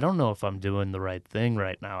 dude, I don't know if I'm doing the right thing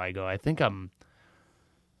right now. I go, I think I'm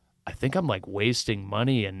like wasting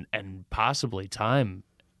money and possibly time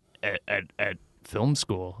at film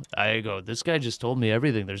school. I go, this guy just told me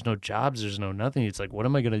everything. There's no jobs. There's no nothing. It's like, what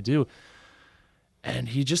am I going to do? And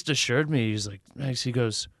he just assured me, he's like, Max, he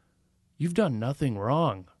goes, you've done nothing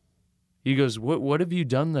wrong. He goes, what have you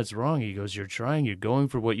done that's wrong? He goes, you're trying. You're going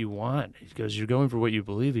for what you want. He goes, you're going for what you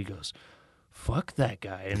believe. He goes, fuck that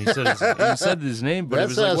guy. And he said his name, but it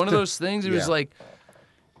was like one of those things. It was like,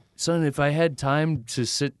 son, if I had time to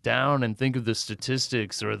sit down and think of the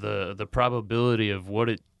statistics or the probability of what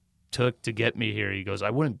it took to get me here, he goes,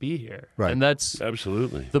 I wouldn't be here. Right. And that's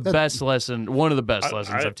absolutely the best lesson, one of the best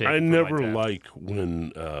lessons I've taken. I never like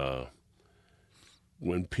when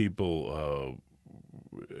people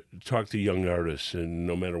talk to young artists, and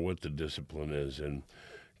no matter what the discipline is, and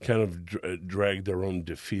kind of drag their own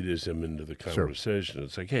defeatism into the conversation. Sure.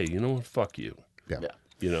 It's like, hey, you know what? Fuck you. Yeah.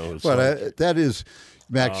 It's that is,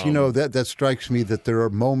 Max, that strikes me that there are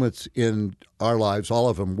moments in our lives, all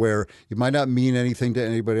of them, where it might not mean anything to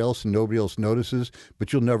anybody else and nobody else notices,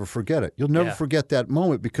 but you'll never forget it. You'll never forget that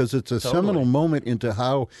moment because it's a seminal moment into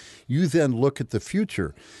how you then look at the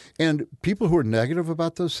future. And people who are negative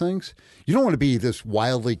about those things, you don't want to be this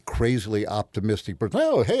wildly, crazily optimistic person.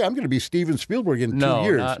 Oh, hey, I'm going to be Steven Spielberg in 2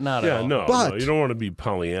 years. Not at all. No, you don't want to be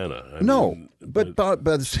Pollyanna. But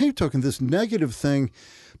by the same token, this negative thing,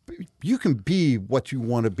 you can be what you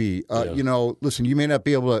want to be. Listen, you may not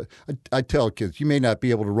be able to, I tell kids, you may not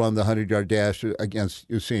be able to run the 100-yard dash against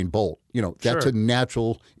Usain Bolt. That's a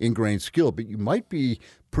natural ingrained skill, but you might be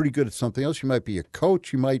pretty good at something else. You might be a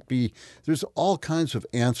coach. There's all kinds of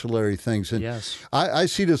ancillary things. And I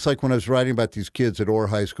see this like when I was writing about these kids at Orr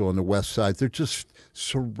High School on the west side. They're just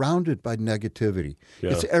surrounded by negativity.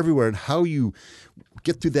 Yeah. It's everywhere. And how you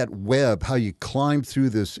get through that web, how you climb through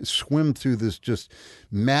this, swim through this just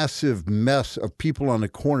massive mess of people on the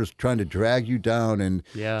corners trying to drag you down, and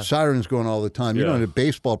sirens going all the time. A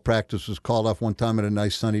baseball practice was called off one time on a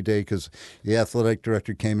nice sunny day because the athletic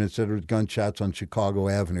director came in and said there was gunshots on Chicago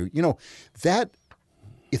Avenue.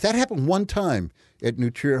 If that happened one time at New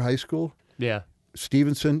Trier High School,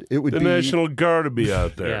 Stevenson, it would be... The National Guard would be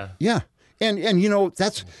out there. Yeah. And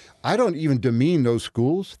that's, I don't even demean those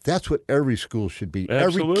schools. That's what every school should be.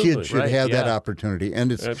 Absolutely. Every kid should have that opportunity.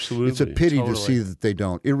 And it's a pity to see that they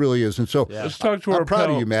don't. It really is. And so let's talk to I'm proud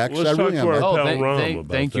of you, Max. Let's talk to our pal Ron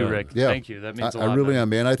about thank you, that. Rick. Yeah. Thank you. That means a lot. I really am,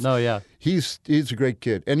 man. He's a great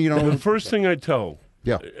kid. And the first thing I tell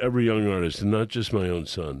every young artist, and not just my own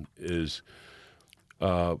son, is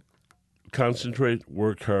concentrate,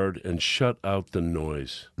 work hard, and shut out the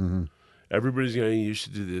noise. Mm-hmm. Everybody's going, you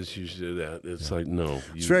should do this, you should do that. It's like, no.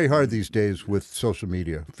 It's very hard these days with social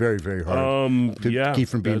media. Very, very hard to keep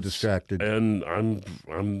from being distracted. And I'm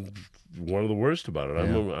one of the worst about it.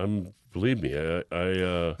 I'm believe me, I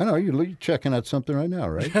know you're checking out something right now,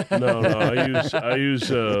 right? No, I use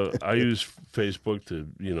Facebook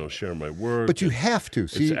to share my work. But you have to.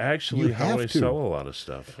 See, it's actually how I sell a lot of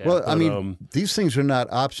stuff. Yeah. Well, but, these things are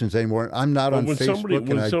not options anymore. I'm not on Facebook,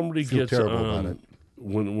 and I feel terrible about it.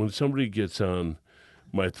 When somebody gets on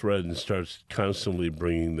my thread and starts constantly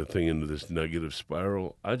bringing the thing into this negative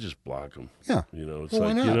spiral, I just block them. Yeah, it's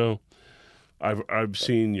like I've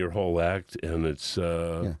seen your whole act, and it's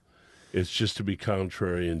just to be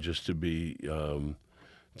contrary and just to be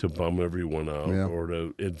to bum everyone out or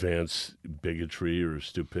to advance bigotry or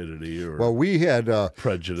stupidity or we had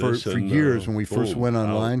prejudice for years when we first went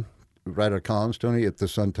online, write our columns, Tony, at the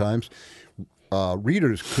Sun-Times.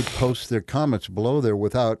 Readers could post their comments below there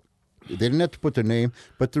without They didn't have to put their name,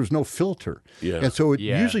 but there's no filter. Yeah. And so it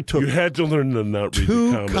usually took you had to learn to not read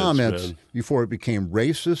two the comments man. before it became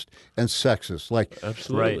racist and sexist. Like,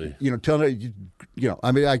 absolutely.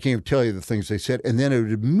 I mean, I can't even tell you the things they said, and then it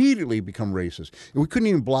would immediately become racist. And we couldn't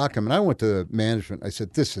even block them. And I went to management. I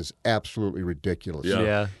said, "This is absolutely ridiculous.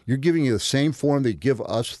 Yeah. You're giving you the same form they give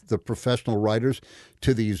us, the professional writers,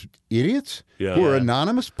 to these idiots who are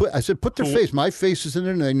anonymous." I said, "Put their face. My face is in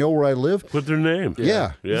there, and they know where I live. Put their name."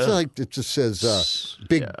 Yeah. It's like it just says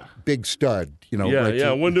big stud.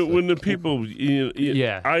 When the people,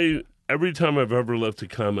 every time I've ever left a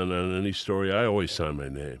comment on any story, I always sign my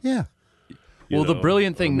name. Yeah. Well, the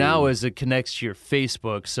brilliant thing now is it connects to your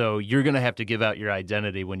Facebook, so you're going to have to give out your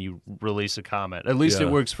identity when you release a comment. At least it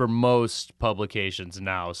works for most publications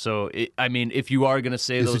now. So, if you are going to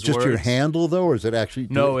say those words... Is it just your handle, though, or is it actually...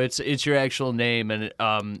 No, it's your actual name, and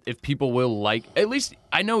if people will at least,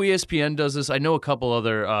 I know ESPN does this. I know a couple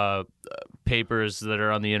other papers that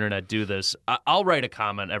are on the internet do this. I'll write a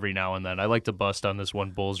comment every now and then. I like to bust on this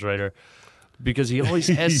one Bulls writer, because he always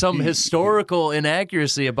has some historical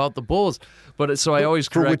inaccuracy about the Bulls. But so I always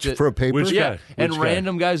correct it. For a paper? Which guy? And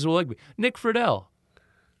random guys will like me. Nick Friedel.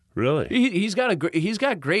 Really? He's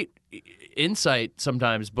got great insight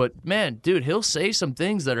sometimes, but man, dude, he'll say some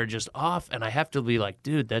things that are just off, and I have to be like,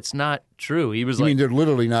 dude, that's not true. He was I mean, they're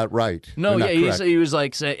literally not right. No, he was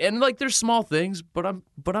like saying, and like there's small things, but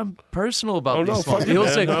I'm personal about these small things. He'll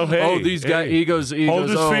say, these guys. He goes,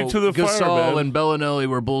 Gasol and Bellinelli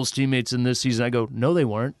were Bulls teammates in this season. I go, no, they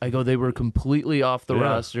weren't. I go, they were completely off the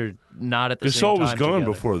roster, not at the same time. Gasol was gone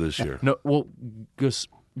together. before this year. No, well,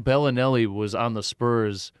 Bellinelli was on the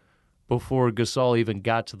Spurs before Gasol even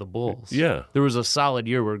got to the Bulls. Yeah. There was a solid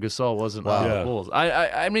year where Gasol wasn't on the Bulls.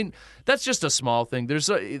 I mean, that's just a small thing. There's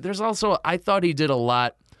also, I thought he did a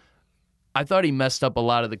lot. I thought he messed up a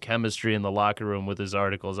lot of the chemistry in the locker room with his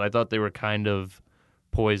articles. I thought they were kind of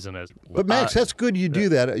poisonous. But Max, that's good you do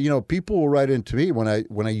that. People will write into me when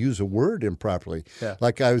I use a word improperly. Yeah.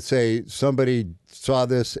 Like I would say somebody saw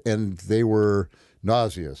this and they were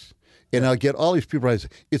nauseous. And I'll get all these people writing,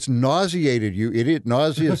 "It's nauseated, you idiot."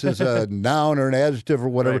 Nauseous is a noun or an adjective or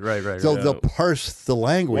whatever. Right. They'll parse the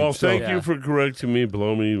language. Well, thank you for correcting me,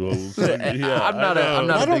 Blow me. I'm not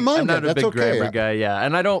a big grammar guy. Yeah,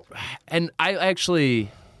 and I don't. And I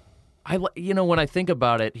actually, when I think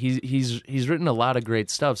about it, he's written a lot of great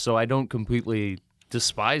stuff. So I don't completely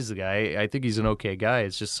despise the guy. I think he's an okay guy.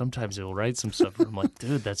 It's just sometimes he'll write some stuff and I'm like,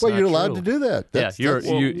 dude, that's not you're allowed true. to do that. You're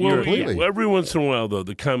every once in a while, though,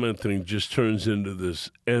 the comment thing just turns into this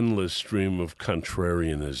endless stream of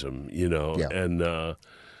contrarianism,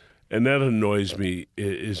 and that annoys me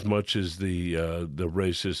as much as the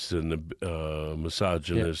racists and the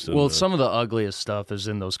misogynists. Yeah. Well, some of the ugliest stuff is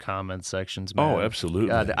in those comment sections, man. Oh, absolutely.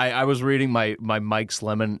 God, I was reading my Mike's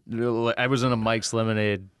Lemon. I was in a Mike's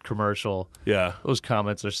Lemonade commercial. Yeah. Those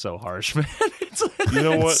comments are so harsh, man. You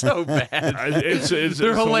know what? It's so bad. They're hilarious.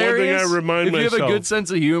 The one thing I remind if myself. You have a good sense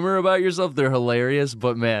of humor about yourself, they're hilarious.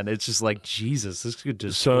 But man, it's just like, Jesus, this could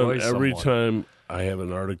destroy someone. Every time I have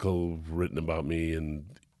an article written about me in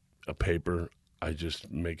a paper, I just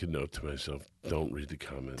make a note to myself, don't read the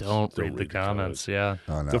comments. Don't read the comments, yeah.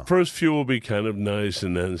 Oh, no. The first few will be kind of nice,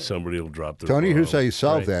 and then somebody will drop their Tony, ball. here's how you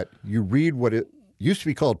solve that. You read what it used to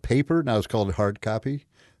be called paper, now it's called hard copy.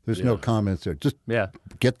 There's no comments there. Just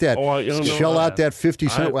get that. Shell out that 50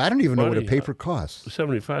 cents. I don't even know what a paper costs.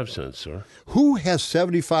 75 cents, sir. Who has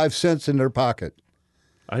 75 cents in their pocket?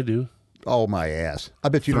 I do. Oh, my ass. I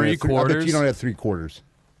bet you don't have I bet you don't have 3 quarters.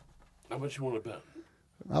 How much you want to bet?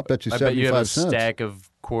 I'll bet you 75 cents. I bet you have a stack of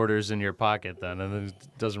quarters in your pocket then, and it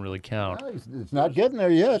doesn't really count. No, it's not getting there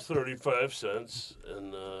yet. 35 cents, and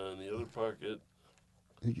in the other pocket.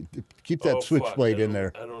 Keep that switchblade in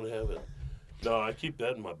there. I don't have it. No, I keep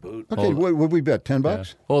that in my boot. Okay, what would we bet? $10? Yeah.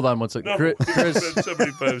 Hold on one second. No,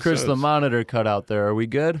 Chris, the monitor cut out there. Are we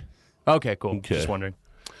good? Okay, cool. Okay. Just wondering.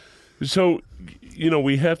 So,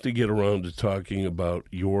 we have to get around to talking about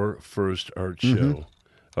your first art show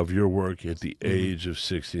of your work at the age of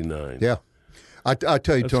 69. Yeah. I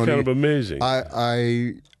tell you, That's Tony. kind of amazing.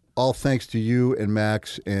 I all thanks to you and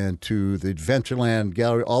Max and to the AdventureLand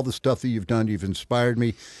Gallery, all the stuff that you've done, you've inspired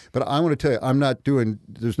me. But I want to tell you,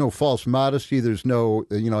 there's no false modesty. There's no,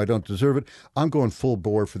 I don't deserve it. I'm going full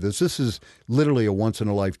bore for this. This is literally a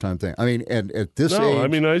once-in-a-lifetime thing. I mean, and at this age,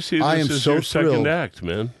 I see this as your second act,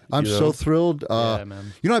 man. I'm so thrilled. Yeah,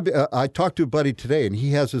 man. I talked to a buddy today, and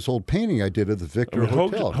he has this old painting I did of the Victor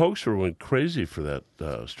Hotel. Hoaxer went crazy for that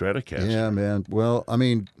Stratocaster. Yeah, man. Well, I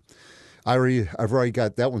mean, I've already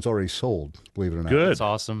got that one's already sold. Believe it or not. Good. That's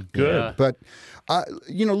awesome. Good. Yeah. But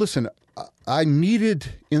listen, I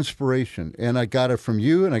needed inspiration, and I got it from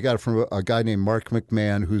you, and I got it from a guy named Mark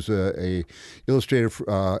McMahon, who's a illustrator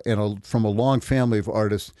from a long family of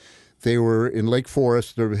artists. They were in Lake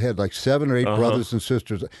Forest. They had like 7 or 8 brothers and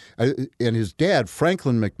sisters. And his dad,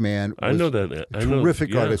 Franklin McMahon, was a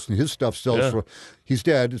terrific artist, and his stuff sells for. His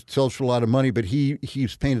dad sells for a lot of money, but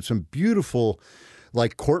he's painted some beautiful,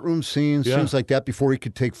 like courtroom scenes, things like that before he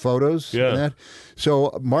could take photos. Yeah. And that.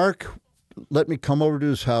 So Mark let me come over to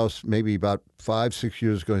his house maybe about 5-6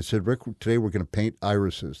 years ago. And he said, Rick, today we're going to paint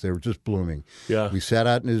irises. They were just blooming. Yeah. We sat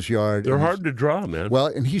out in his yard. They're hard to draw, man. Well,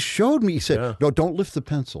 and he showed me. He said, no, don't lift the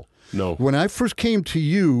pencil. No. When I first came to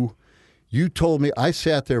you, you told me, I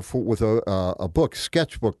sat there with a book,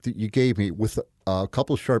 sketchbook that you gave me with a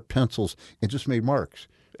couple of sharp pencils and just made marks.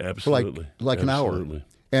 Absolutely. For like an hour.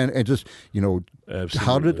 And just,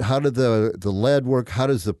 Absolutely. how did the lead work? How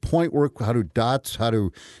does the point work? How do dots?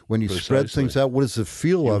 When you spread things out, what is the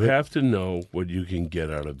feel of it? You have to know what you can get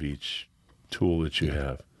out of each tool that you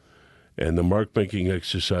have. And the mark making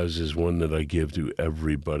exercise is one that I give to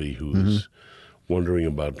everybody who's wondering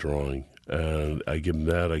about drawing. And I give them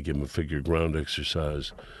that. I give them a figure ground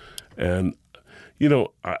exercise. And,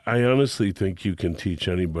 I honestly think you can teach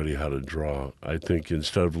anybody how to draw. I think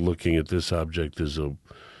instead of looking at this object as a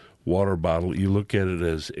water bottle, you look at it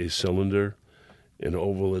as a cylinder, an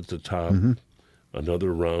oval at the top,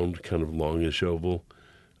 another round, kind of longish oval,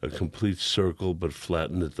 a complete circle but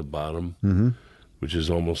flattened at the bottom, which is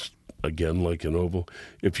almost, again, like an oval.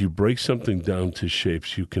 If you break something down to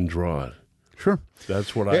shapes, you can draw it. Sure.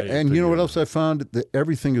 That's what I And you know what else I found? That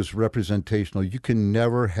everything is representational. You can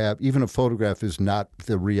never have, even a photograph is not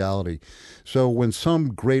the reality. So when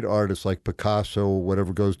some great artist like Picasso or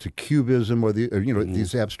whatever goes to Cubism or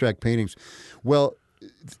these abstract paintings, well,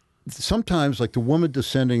 sometimes like the woman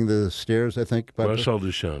descending the stairs, I think. Marcel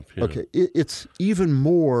Duchamp. Yeah. Okay. It's even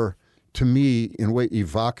more, to me, in a way,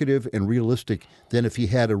 evocative and realistic than if he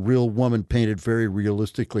had a real woman painted very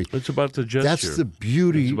realistically. It's about the gesture. That's the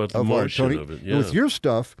beauty of art, Tony. Of it, yeah. And with your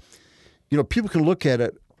stuff, people can look at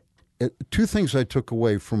it. Two things I took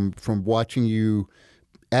away from watching you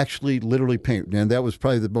actually literally paint, and that was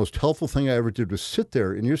probably the most helpful thing I ever did, was sit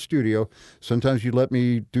there in your studio. Sometimes you let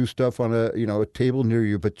me do stuff on a table near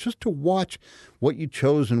you, but just to watch what you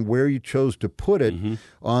chose and where you chose to put it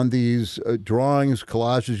on these drawings,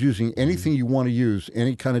 collages, using anything you want to use,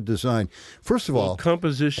 any kind of design. First of all,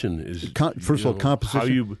 composition is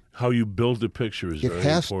composition. How you build a picture is very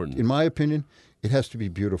important. In my opinion, it has to be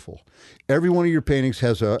beautiful. Every one of your paintings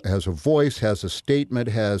has a voice, has a statement,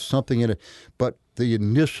 has something in it, but the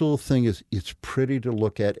initial thing is it's pretty to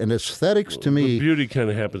look at. And aesthetics, to me, beauty kind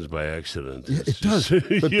of happens by accident. It does.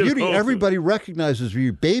 But beauty, everybody recognizes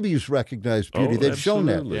beauty. Babies recognize beauty. They've shown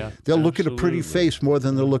that. Yeah. They'll look at a pretty face more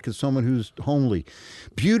than they'll look at someone who's homely.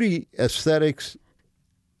 Beauty, aesthetics,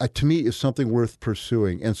 to me, is something worth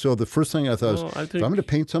pursuing. And so the first thing I thought is, if I'm going to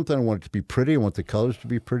paint something, I want it to be pretty. I want the colors to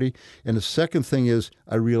be pretty. And the second thing is,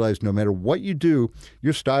 I realized no matter what you do,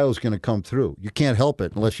 your style is going to come through. You can't help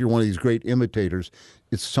it unless you're one of these great imitators.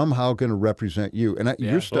 It's somehow going to represent you. And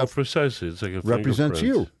your stuff precisely. It's like a represents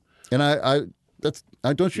you. And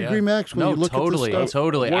don't you agree, Max? When you look at this stuff?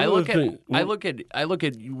 Totally. I look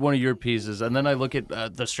at one of your pieces, and then I look at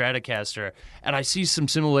the Stratocaster, and I see some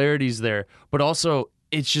similarities there, but also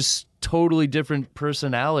it's just totally different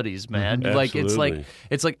personalities, man. Like it's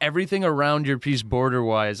like everything around your piece border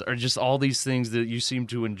wise are just all these things that you seem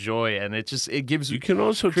to enjoy, and it gives you can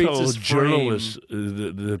also tell a journalist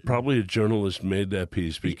that probably a journalist made that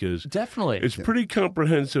piece, because definitely it's pretty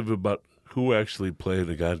comprehensive about who actually played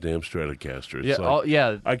a goddamn Stratocaster. It's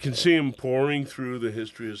I can see him pouring through the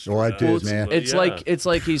history of Stratocaster. Oh, I did, man. It's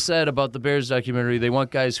like he said about the Bears documentary, they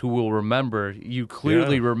want guys who will remember. You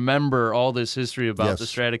clearly remember all this history about the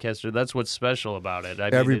Stratocaster. That's what's special about it.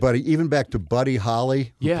 Everybody, even back to Buddy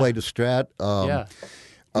Holly, who played a Strat.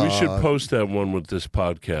 We should post that one with this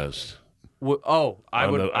podcast. I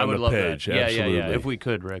would love page, that. Yeah. If we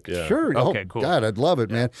could, Rick. Yeah. Sure. Okay, cool. God, I'd love it,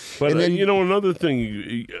 man. But then, another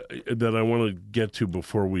thing that I want to get to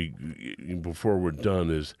before we're done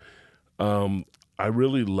is, I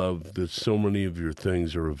really love that so many of your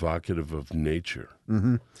things are evocative of nature.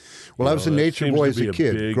 Mm-hmm. Well, I was a nature boy as a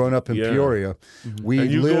kid, growing up in Peoria.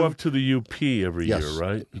 And you go up to the UP every year,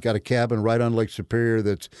 right? You got a cabin right on Lake Superior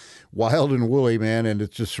that's wild and woolly, man, and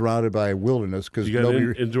it's just surrounded by wilderness. You got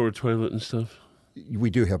an indoor toilet and stuff? We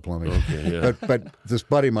do have plumbing. Okay, yeah. But this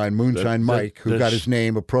buddy of mine, Moonshine Mike, who got his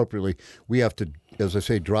name appropriately, we have to, as I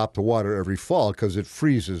say, drop the water every fall because it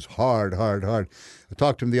freezes hard. I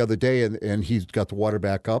talked to him the other day, and he's got the water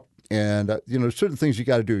back up. And certain things you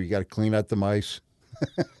got to do. You got to clean out the mice.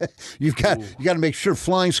 You got to make sure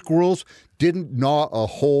flying squirrels didn't gnaw a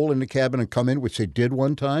hole in the cabin and come in, which they did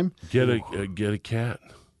one time. Get a cat.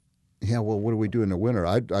 Yeah, well, what do we do in the winter?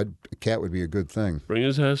 A cat would be a good thing. Bring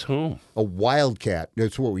his ass home. A wild cat.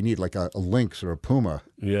 That's what we need, like a lynx or a puma.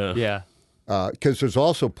 Yeah. Yeah. Because there's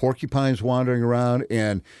also porcupines wandering around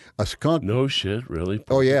and a skunk. No shit, really?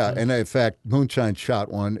 Porcupine? Oh, yeah. And in fact, Moonshine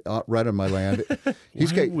shot one right on my land.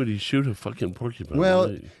 Why would he shoot a fucking porcupine?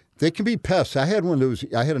 Well, they can be pests. I had one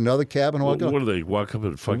I had another cabin. What do they walk up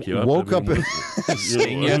and fuck you up? Woke up in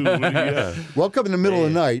the middle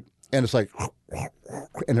of the night, and it's like,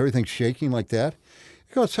 and everything's shaking like that.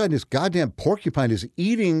 You go outside, and this goddamn porcupine is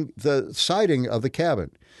eating the siding of the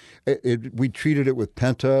cabin. We treated it with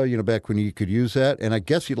Penta, back when you could use that, and I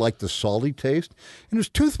guess he liked the salty taste. And there's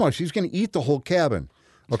tooth marks. He's going to eat the whole cabin.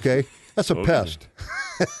 Okay, that's a pest.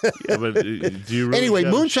 Yeah, but do you really anyway,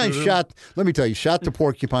 Moonshine shot. Let me tell you, shot the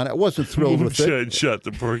porcupine. I wasn't thrilled with it. Moonshine shot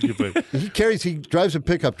the porcupine. He drives a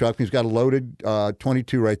pickup truck. And he's got a loaded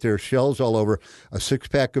 22 right there, shells all over, a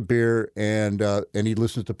 6-pack of beer, and he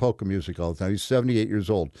listens to polka music all the time. He's 78 years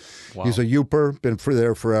old. Wow. He's a Youper, been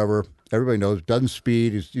there forever. Everybody knows, doesn't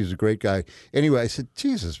speed. He's a great guy. Anyway, I said,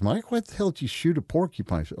 Jesus, Mike, what the hell did you shoot a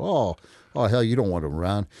porcupine? He said, oh, hell, you don't want him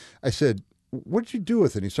around. I said, what did you do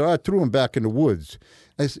with it? He said, I threw him back in the woods.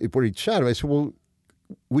 I said, where he shot him. I said, well,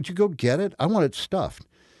 would you go get it? I want it stuffed.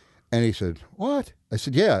 And he said, what? I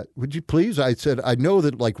said, yeah, would you please? I said, I know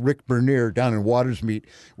that like Rick Bernier down in Watersmeet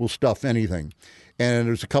will stuff anything. And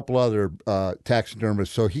there's a couple other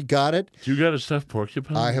taxidermists. So he got it. You got a stuffed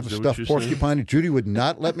porcupine? I have a stuffed porcupine. And Judy would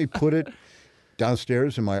not let me put it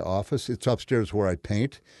downstairs in my office. It's upstairs where I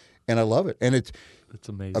paint. And I love it. And it's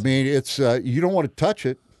amazing. I mean, it's you don't want to touch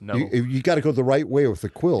it. No. You got to go the right way with the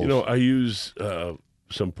quills. I use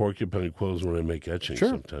some porcupine quills when I make etchings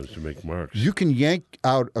sometimes to make marks. You can yank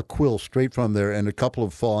out a quill straight from there, and a couple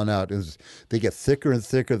have fallen out. They get thicker and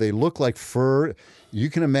thicker. They look like fur. You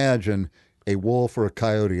can imagine a wolf or a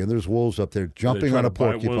coyote, and there's wolves up there jumping on a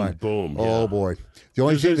porcupine. One, boom, oh, boy. The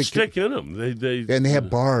only thing they stick in them. And they have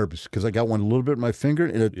barbs, because I got one a little bit in my finger,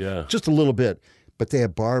 and just a little bit. But they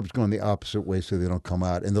have barbs going the opposite way so they don't come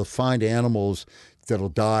out. And they'll find animals that'll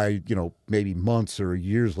die, maybe months or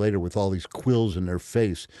years later with all these quills in their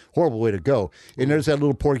face. Horrible way to go. And there's that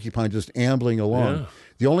little porcupine just ambling along. Yeah.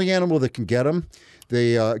 The only animal that can get them,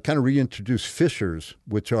 they kind of reintroduce fishers,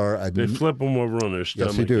 which are... They flip them over on their stomach.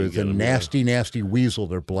 Yes, they do. It's a nasty, nasty weasel.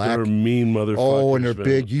 They're black. They're mean motherfuckers. Oh, and they're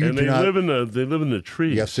big. They live in the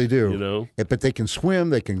trees. Yes, they do. But they can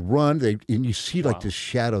swim. They can run. And you see like this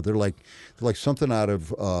shadow. They're like something out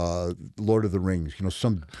of Lord of the Rings.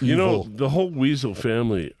 Some evil... the whole weasel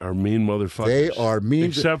family are mean motherfuckers. They are mean.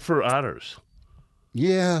 Except for otters.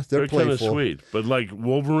 Yeah, they're kind of sweet. But like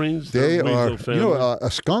Wolverines, they are. Family. A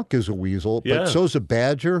skunk is a weasel, but so's a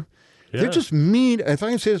badger. Yeah. They're just mean. If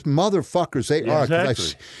I can say this, motherfuckers, they are.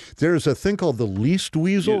 Exactly. There's a thing called the least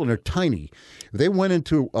weasel, and they're tiny. They went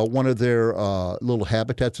into one of their little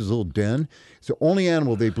habitats, his little den. It's the only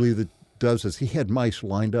animal they believe that does this. He had mice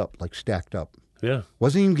lined up, like stacked up. Yeah.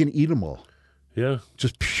 Wasn't even going to eat them all. Yeah.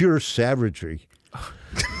 Just pure savagery.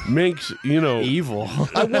 Minks, evil.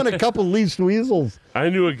 I want a couple least weasels. I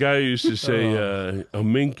knew a guy who used to say a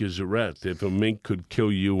mink is a rat. If a mink could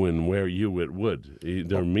kill you and wear you, it would.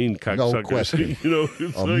 They're mean cocksuckers. No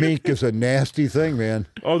question. A mink is a nasty thing, man.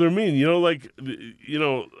 Oh, they're mean.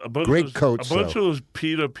 A bunch of those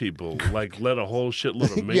PETA people let a whole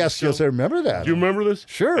shitload of minks. Yes, I remember that. Do you remember this?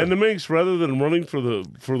 Sure. And the minks, rather than running for the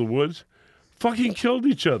woods, fucking killed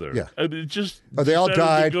each other. Yeah. They all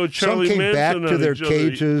died. Some came back to their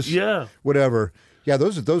cages. Yeah. Whatever. Yeah,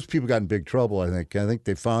 those people got in big trouble, I think. I think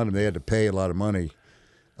they found them. They had to pay a lot of money.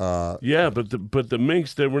 But the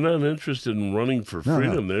minks, they were not interested in running for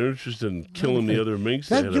freedom. They're interested in killing the other minks.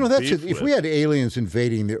 That's it. If we had aliens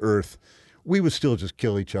invading the Earth, we would still just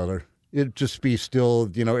kill each other. It'd just be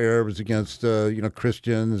still, Arabs against,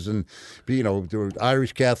 Christians, and, there were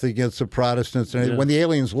Irish Catholic against the Protestants. And when the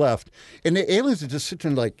aliens left, and the aliens are just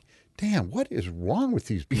sitting like, damn, what is wrong with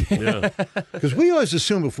these people? Yeah. Because we always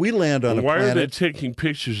assume if we land on a planet... Why are they taking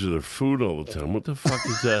pictures of their food all the time? What the fuck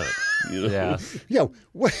is that? Yeah. Yeah.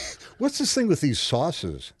 What's this thing with these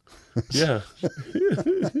sauces? Yeah.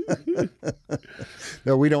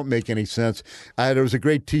 No, we don't make any sense. There was a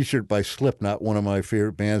great T-shirt by Slipknot, one of my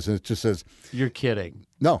favorite bands, and it just says... You're kidding.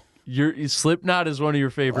 No. Slipknot is one of your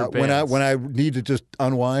favorite bands. When I need to just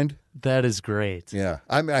unwind. That is great. Yeah.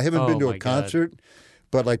 I haven't been to a concert,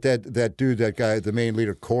 but like that dude, that guy, the main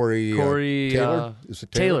leader, Corey Taylor? Is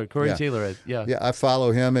it Taylor? Corey Taylor. Yeah. Yeah, I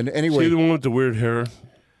follow him. And anyway... See the one with the weird hair?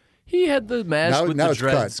 He had the mask with the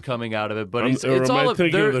dreads coming out of it, but it's all of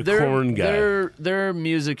the Korn guy. Their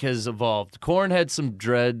music has evolved. Korn had some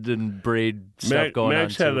dread and braid stuff going on.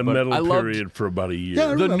 Max had a metal period for about a year.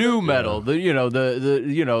 Yeah, the new metal,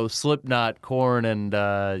 the Slipknot, Korn, and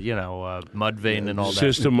Mudvayne and all that.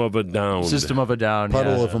 System of a Down.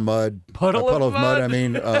 Puddle of Mud. Puddle of Mud. I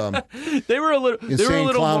mean, they were a little. Insane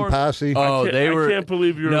Clown more, Posse. Oh, I can't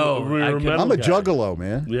believe you're a metal I'm a guy. juggalo,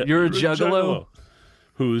 man. Yeah, you're a juggalo.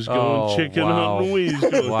 Who's going chicken hunting? We's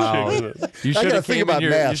going chicken hunting. You should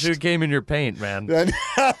have came in your paint, man.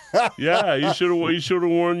 Yeah, you should have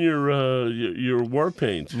worn your war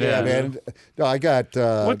paint. Yeah, man. No, I got.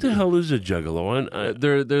 What the hell is a juggalo?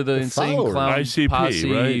 They're the Insane Clown ICP,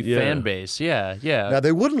 Posse right? fan base. Yeah. Now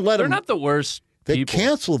they wouldn't let them. Th're not the worst. They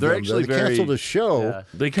canceled them. They canceled the show. Yeah.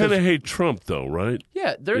 They kind of hate Trump, though, right?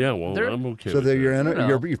 Yeah, I'm okay. So they're your enemy.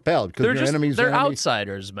 You're palled because your enemies. They're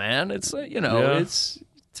outsiders, man. It's it's.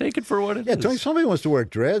 Take it for what it is. Yeah, Tony, somebody wants to wear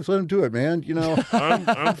dreads. Let him do it, man.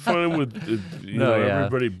 I'm fine with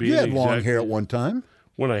everybody being. You had long hair at one time.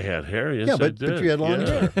 When I had hair, yes, yeah, I did. But you had long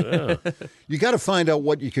hair. Yeah. You got to find out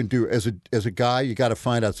what you can do as a guy. You got to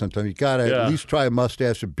find out sometime. You got to at least try a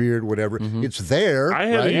mustache, a beard, whatever. Mm-hmm. It's there. I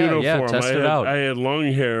had a uniform. Yeah, test it out. I had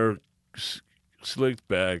long hair, slicked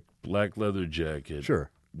back, black leather jacket. Sure.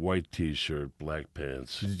 White T-shirt, black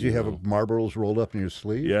pants. Did you have Marlboros rolled up in your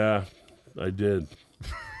sleeve? Yeah, I did.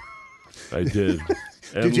 I did.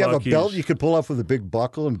 Did you have a belt you could pull off with a big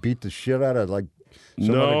buckle and beat the shit out of like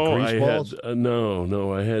some other grease balls?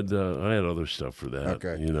 No. I had other stuff for that.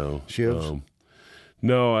 Okay. Shivs.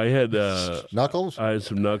 No, I had knuckles. I had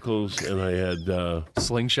some knuckles, and I had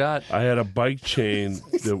slingshot. I had a bike chain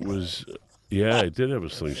that was. Yeah, I did have a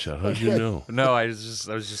slingshot. How'd you know? No, I was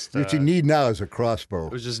just. What you need now is a crossbow. I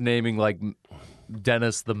was just naming like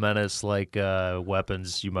Dennis the Menace, like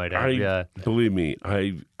weapons you might have. Believe me,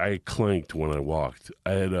 I clanked when I walked.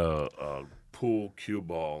 I had a pool cue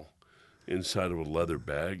ball inside of a leather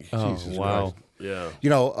bag. Oh, Jesus wow. Christ.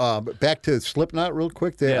 Yeah. Back to Slipknot real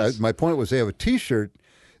quick. My point was they have a T-shirt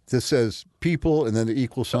that says people and then the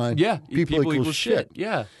equal sign. Yeah. People equals shit.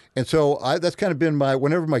 Yeah. And so that's kind of been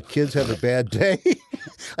whenever my kids have a bad day,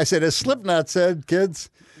 I said, as Slipknot said, kids.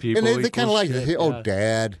 People and they kind of like it. Hey, yeah.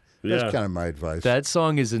 Dad. That's Yeah. kind of my advice. That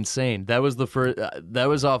song is insane. That was the first. That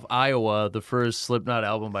was off Iowa, the first Slipknot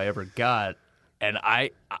album I ever got, and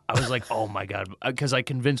I was like, oh my god, because I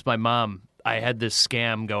convinced my mom. I had this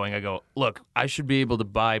scam going. I go, look, I should be able to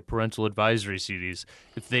buy parental advisory CDs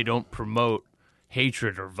if they don't promote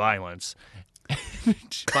hatred or violence.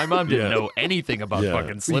 My mom didn't know anything about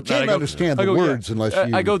fucking Slipknot. You can't understand the words unless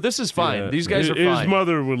you. I go, this is fine. These guys are fine. His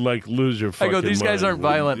mother would lose her fucking I go, these guys aren't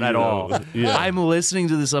violent at all. Yeah. I'm listening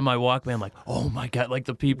to this on my Walkman. I'm like, oh my god, like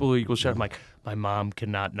the people who equal shit. I'm like, my mom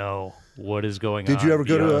cannot know what is going on. Did you ever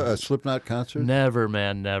go to a Slipknot concert? Never,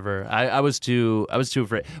 man, never. I was too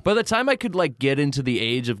afraid. By the time I could like get into the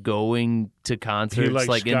age of going to concerts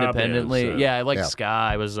like independently, bands, I liked ska.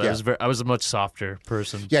 I was a much softer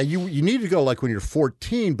person. Yeah, you need to go like when you're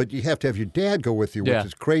 14, but you have to have your dad go with you, which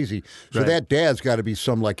is crazy. So Right. that dad's got to be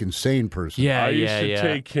some like insane person. Yeah, I used to yeah.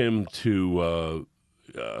 take him to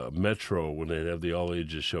Metro when they'd have the all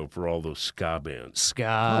ages show for all those ska bands.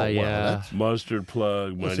 Ska, yeah. Mustard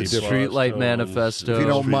Plug, Mighty Streetlight Bosstones, Manifesto. If you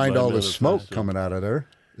don't mind all the Manifesto. smoke coming out of there,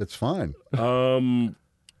 it's fine.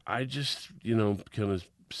 I just, kind of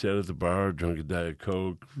sat at the bar, drank a Diet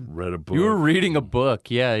Coke, read a book. You were reading a book.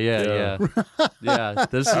 Yeah. Yeah,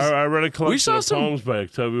 this is. I read a collection of some- poems by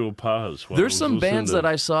Octavio Paz. There's some bands that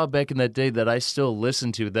I saw back in that day that I still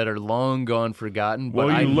listen to that are long gone forgotten. But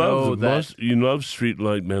Well, I you know love that. you love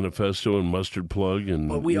Streetlight Manifesto and Mustard Plug, and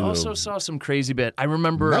But we also saw some crazy band. I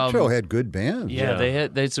remember Metro had good bands. Yeah, Yeah. they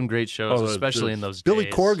had some great shows, Oh, especially in those Billy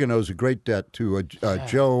days. Corgan owes a great debt to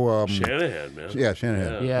Joe. Shanahan, man. Yeah,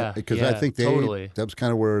 Shanahan. Yeah, because yeah, I think totally. that was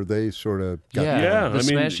kind of where they sort of got. Yeah. Yeah, The I mean,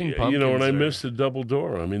 Smashing and I Pumpkins missed the Double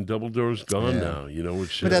Door. I mean, Double Door's gone now.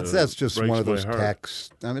 Which But that's just breaks one of my those heart. texts.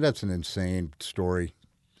 I mean, that's an insane story.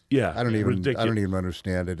 Yeah, I don't even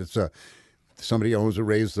understand it. It's somebody owns to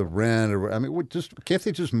raise the rent, or I mean, can't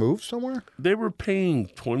they just move somewhere? They were paying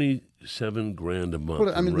 $27,000 a month.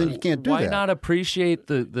 Well, I mean, in then rent. you can't do Why that. not appreciate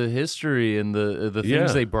the history and the things Yeah.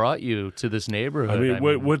 they brought you to this neighborhood? I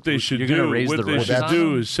mean, what they should you're do, gonna raise the rent on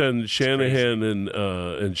them? is send Shanahan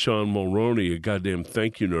and Sean Mulroney a goddamn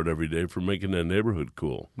thank you note every day for making that neighborhood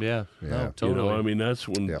cool. Yeah, no, totally. I mean, that's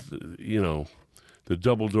when the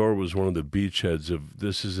Double Door was one of the beachheads of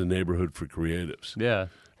this is a neighborhood for creatives. Yeah.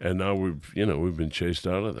 And now we've been chased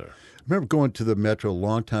out of there. I remember going to the Metro a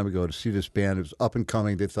long time ago to see this band. It was up and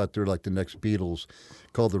coming. They thought they were like the next Beatles,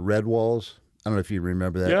 called the Red Walls. I don't know if you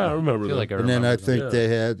remember that. Yeah, I remember that. Like I and then I think that. they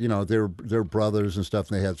had, their brothers and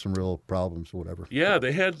stuff, and they had some real problems or whatever. Yeah,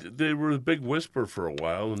 they were a big whisper for a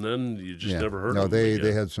while, and then you just never heard of them again.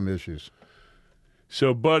 They had some issues.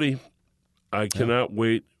 So, buddy, I cannot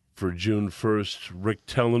wait for June 1st. Rick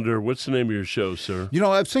Telander, what's the name of your show, sir? I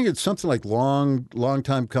was thinking it's something like long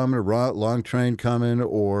time coming, or long train coming,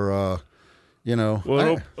 or...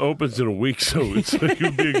 Well, it opens in a week, so it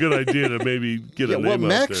would be a good idea to maybe get a name out there.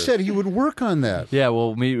 Max said he would work on that. Yeah,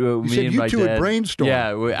 well, me said and you my two dad would brainstorm.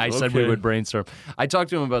 Yeah, I said we would brainstorm. I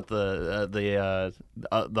talked to him about the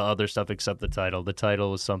other stuff except the title. The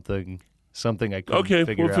title was something I couldn't figure out.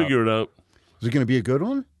 Okay, we'll figure it out. Is it going to be a good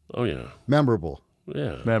one? Oh yeah, memorable.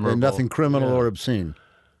 Yeah, memorable. And nothing criminal or obscene.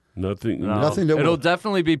 Nothing. No. Nothing. It'll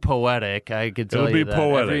definitely be poetic. I could tell you that. It'll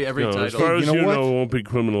be poetic. Every title. As far as you know, it won't be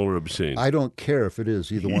criminal or obscene. I don't care if it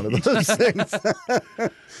is either one of those things.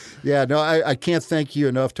 Yeah, no, I can't thank you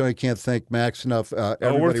enough, Tony. Can't thank Max enough.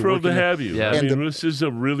 We're thrilled to have you. Yeah. I mean, this is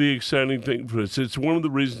a really exciting thing for us. It's one of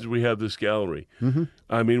the reasons we have this gallery. Mm-hmm.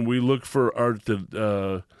 I mean, we look for art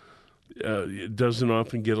that doesn't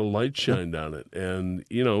often get a light shined on it, and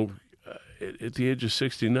at the age of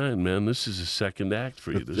 69, man, this is a second act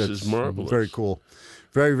for you. This is marvelous. Very cool.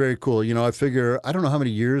 Very, very cool. I figure, I don't know how many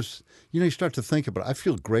years, you start to think about it. I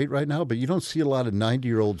feel great right now, but you don't see a lot of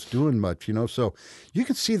 90-year-olds doing much, so you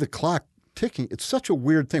can see the clock ticking. It's such a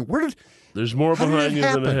weird thing. There's more behind you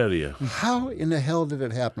than ahead of you. How in the hell did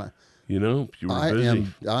it happen? You were busy.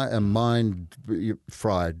 I am mind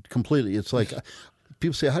fried completely. It's like,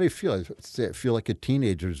 people say, how do you feel? I say, I feel like a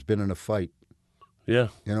teenager's been in a fight. Yeah.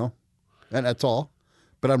 And that's all.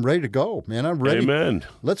 But I'm ready to go, man. I'm ready. Amen.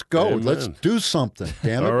 Let's go. Amen. Let's do something,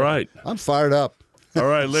 damn it. All right. I'm fired up. All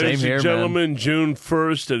right, ladies and gentlemen, June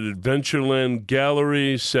 1st at AdventureLand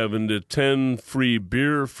Gallery, 7 to 10, free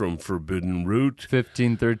beer from Forbidden Root.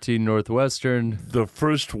 1513 Northwestern. The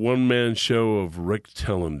first one-man show of Rick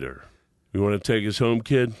Telander. You want to take us home,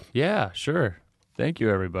 kid? Yeah, sure. Thank you,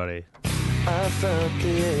 everybody. I felt the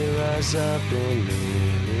air rise up in me,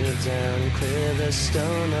 kneel down and clear the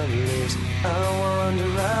stone of leaves. I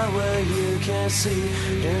wander out where you can't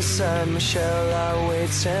see, inside my shell I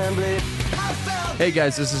wait and bleed. Hey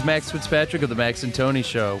guys, this is Max Fitzpatrick of The Max and Tony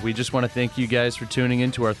Show. We just want to thank you guys for tuning in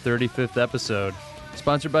to our 35th episode.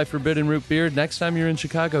 Sponsored by Forbidden Root Beer. Next time you're in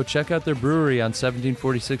Chicago, check out their brewery on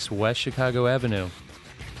 1746 West Chicago Avenue.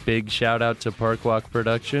 Big shout out to Park Walk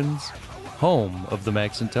Productions, home of The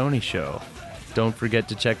Max and Tony Show. Don't forget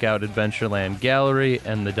to check out AdventureLand Gallery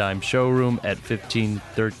and the Dime Showroom at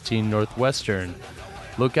 1513 Northwestern.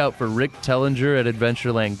 Look out for Rick Telander at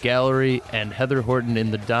AdventureLand Gallery and Heather Horton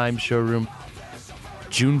in the Dime Showroom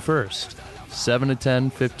June 1st, 7 to 10,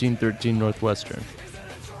 1513 Northwestern.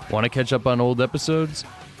 Want to catch up on old episodes?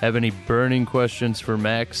 Have any burning questions for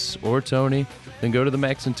Max or Tony? Then go to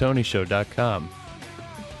themaxandtonyshow.com.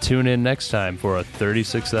 Tune in next time for our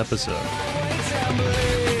 36th episode.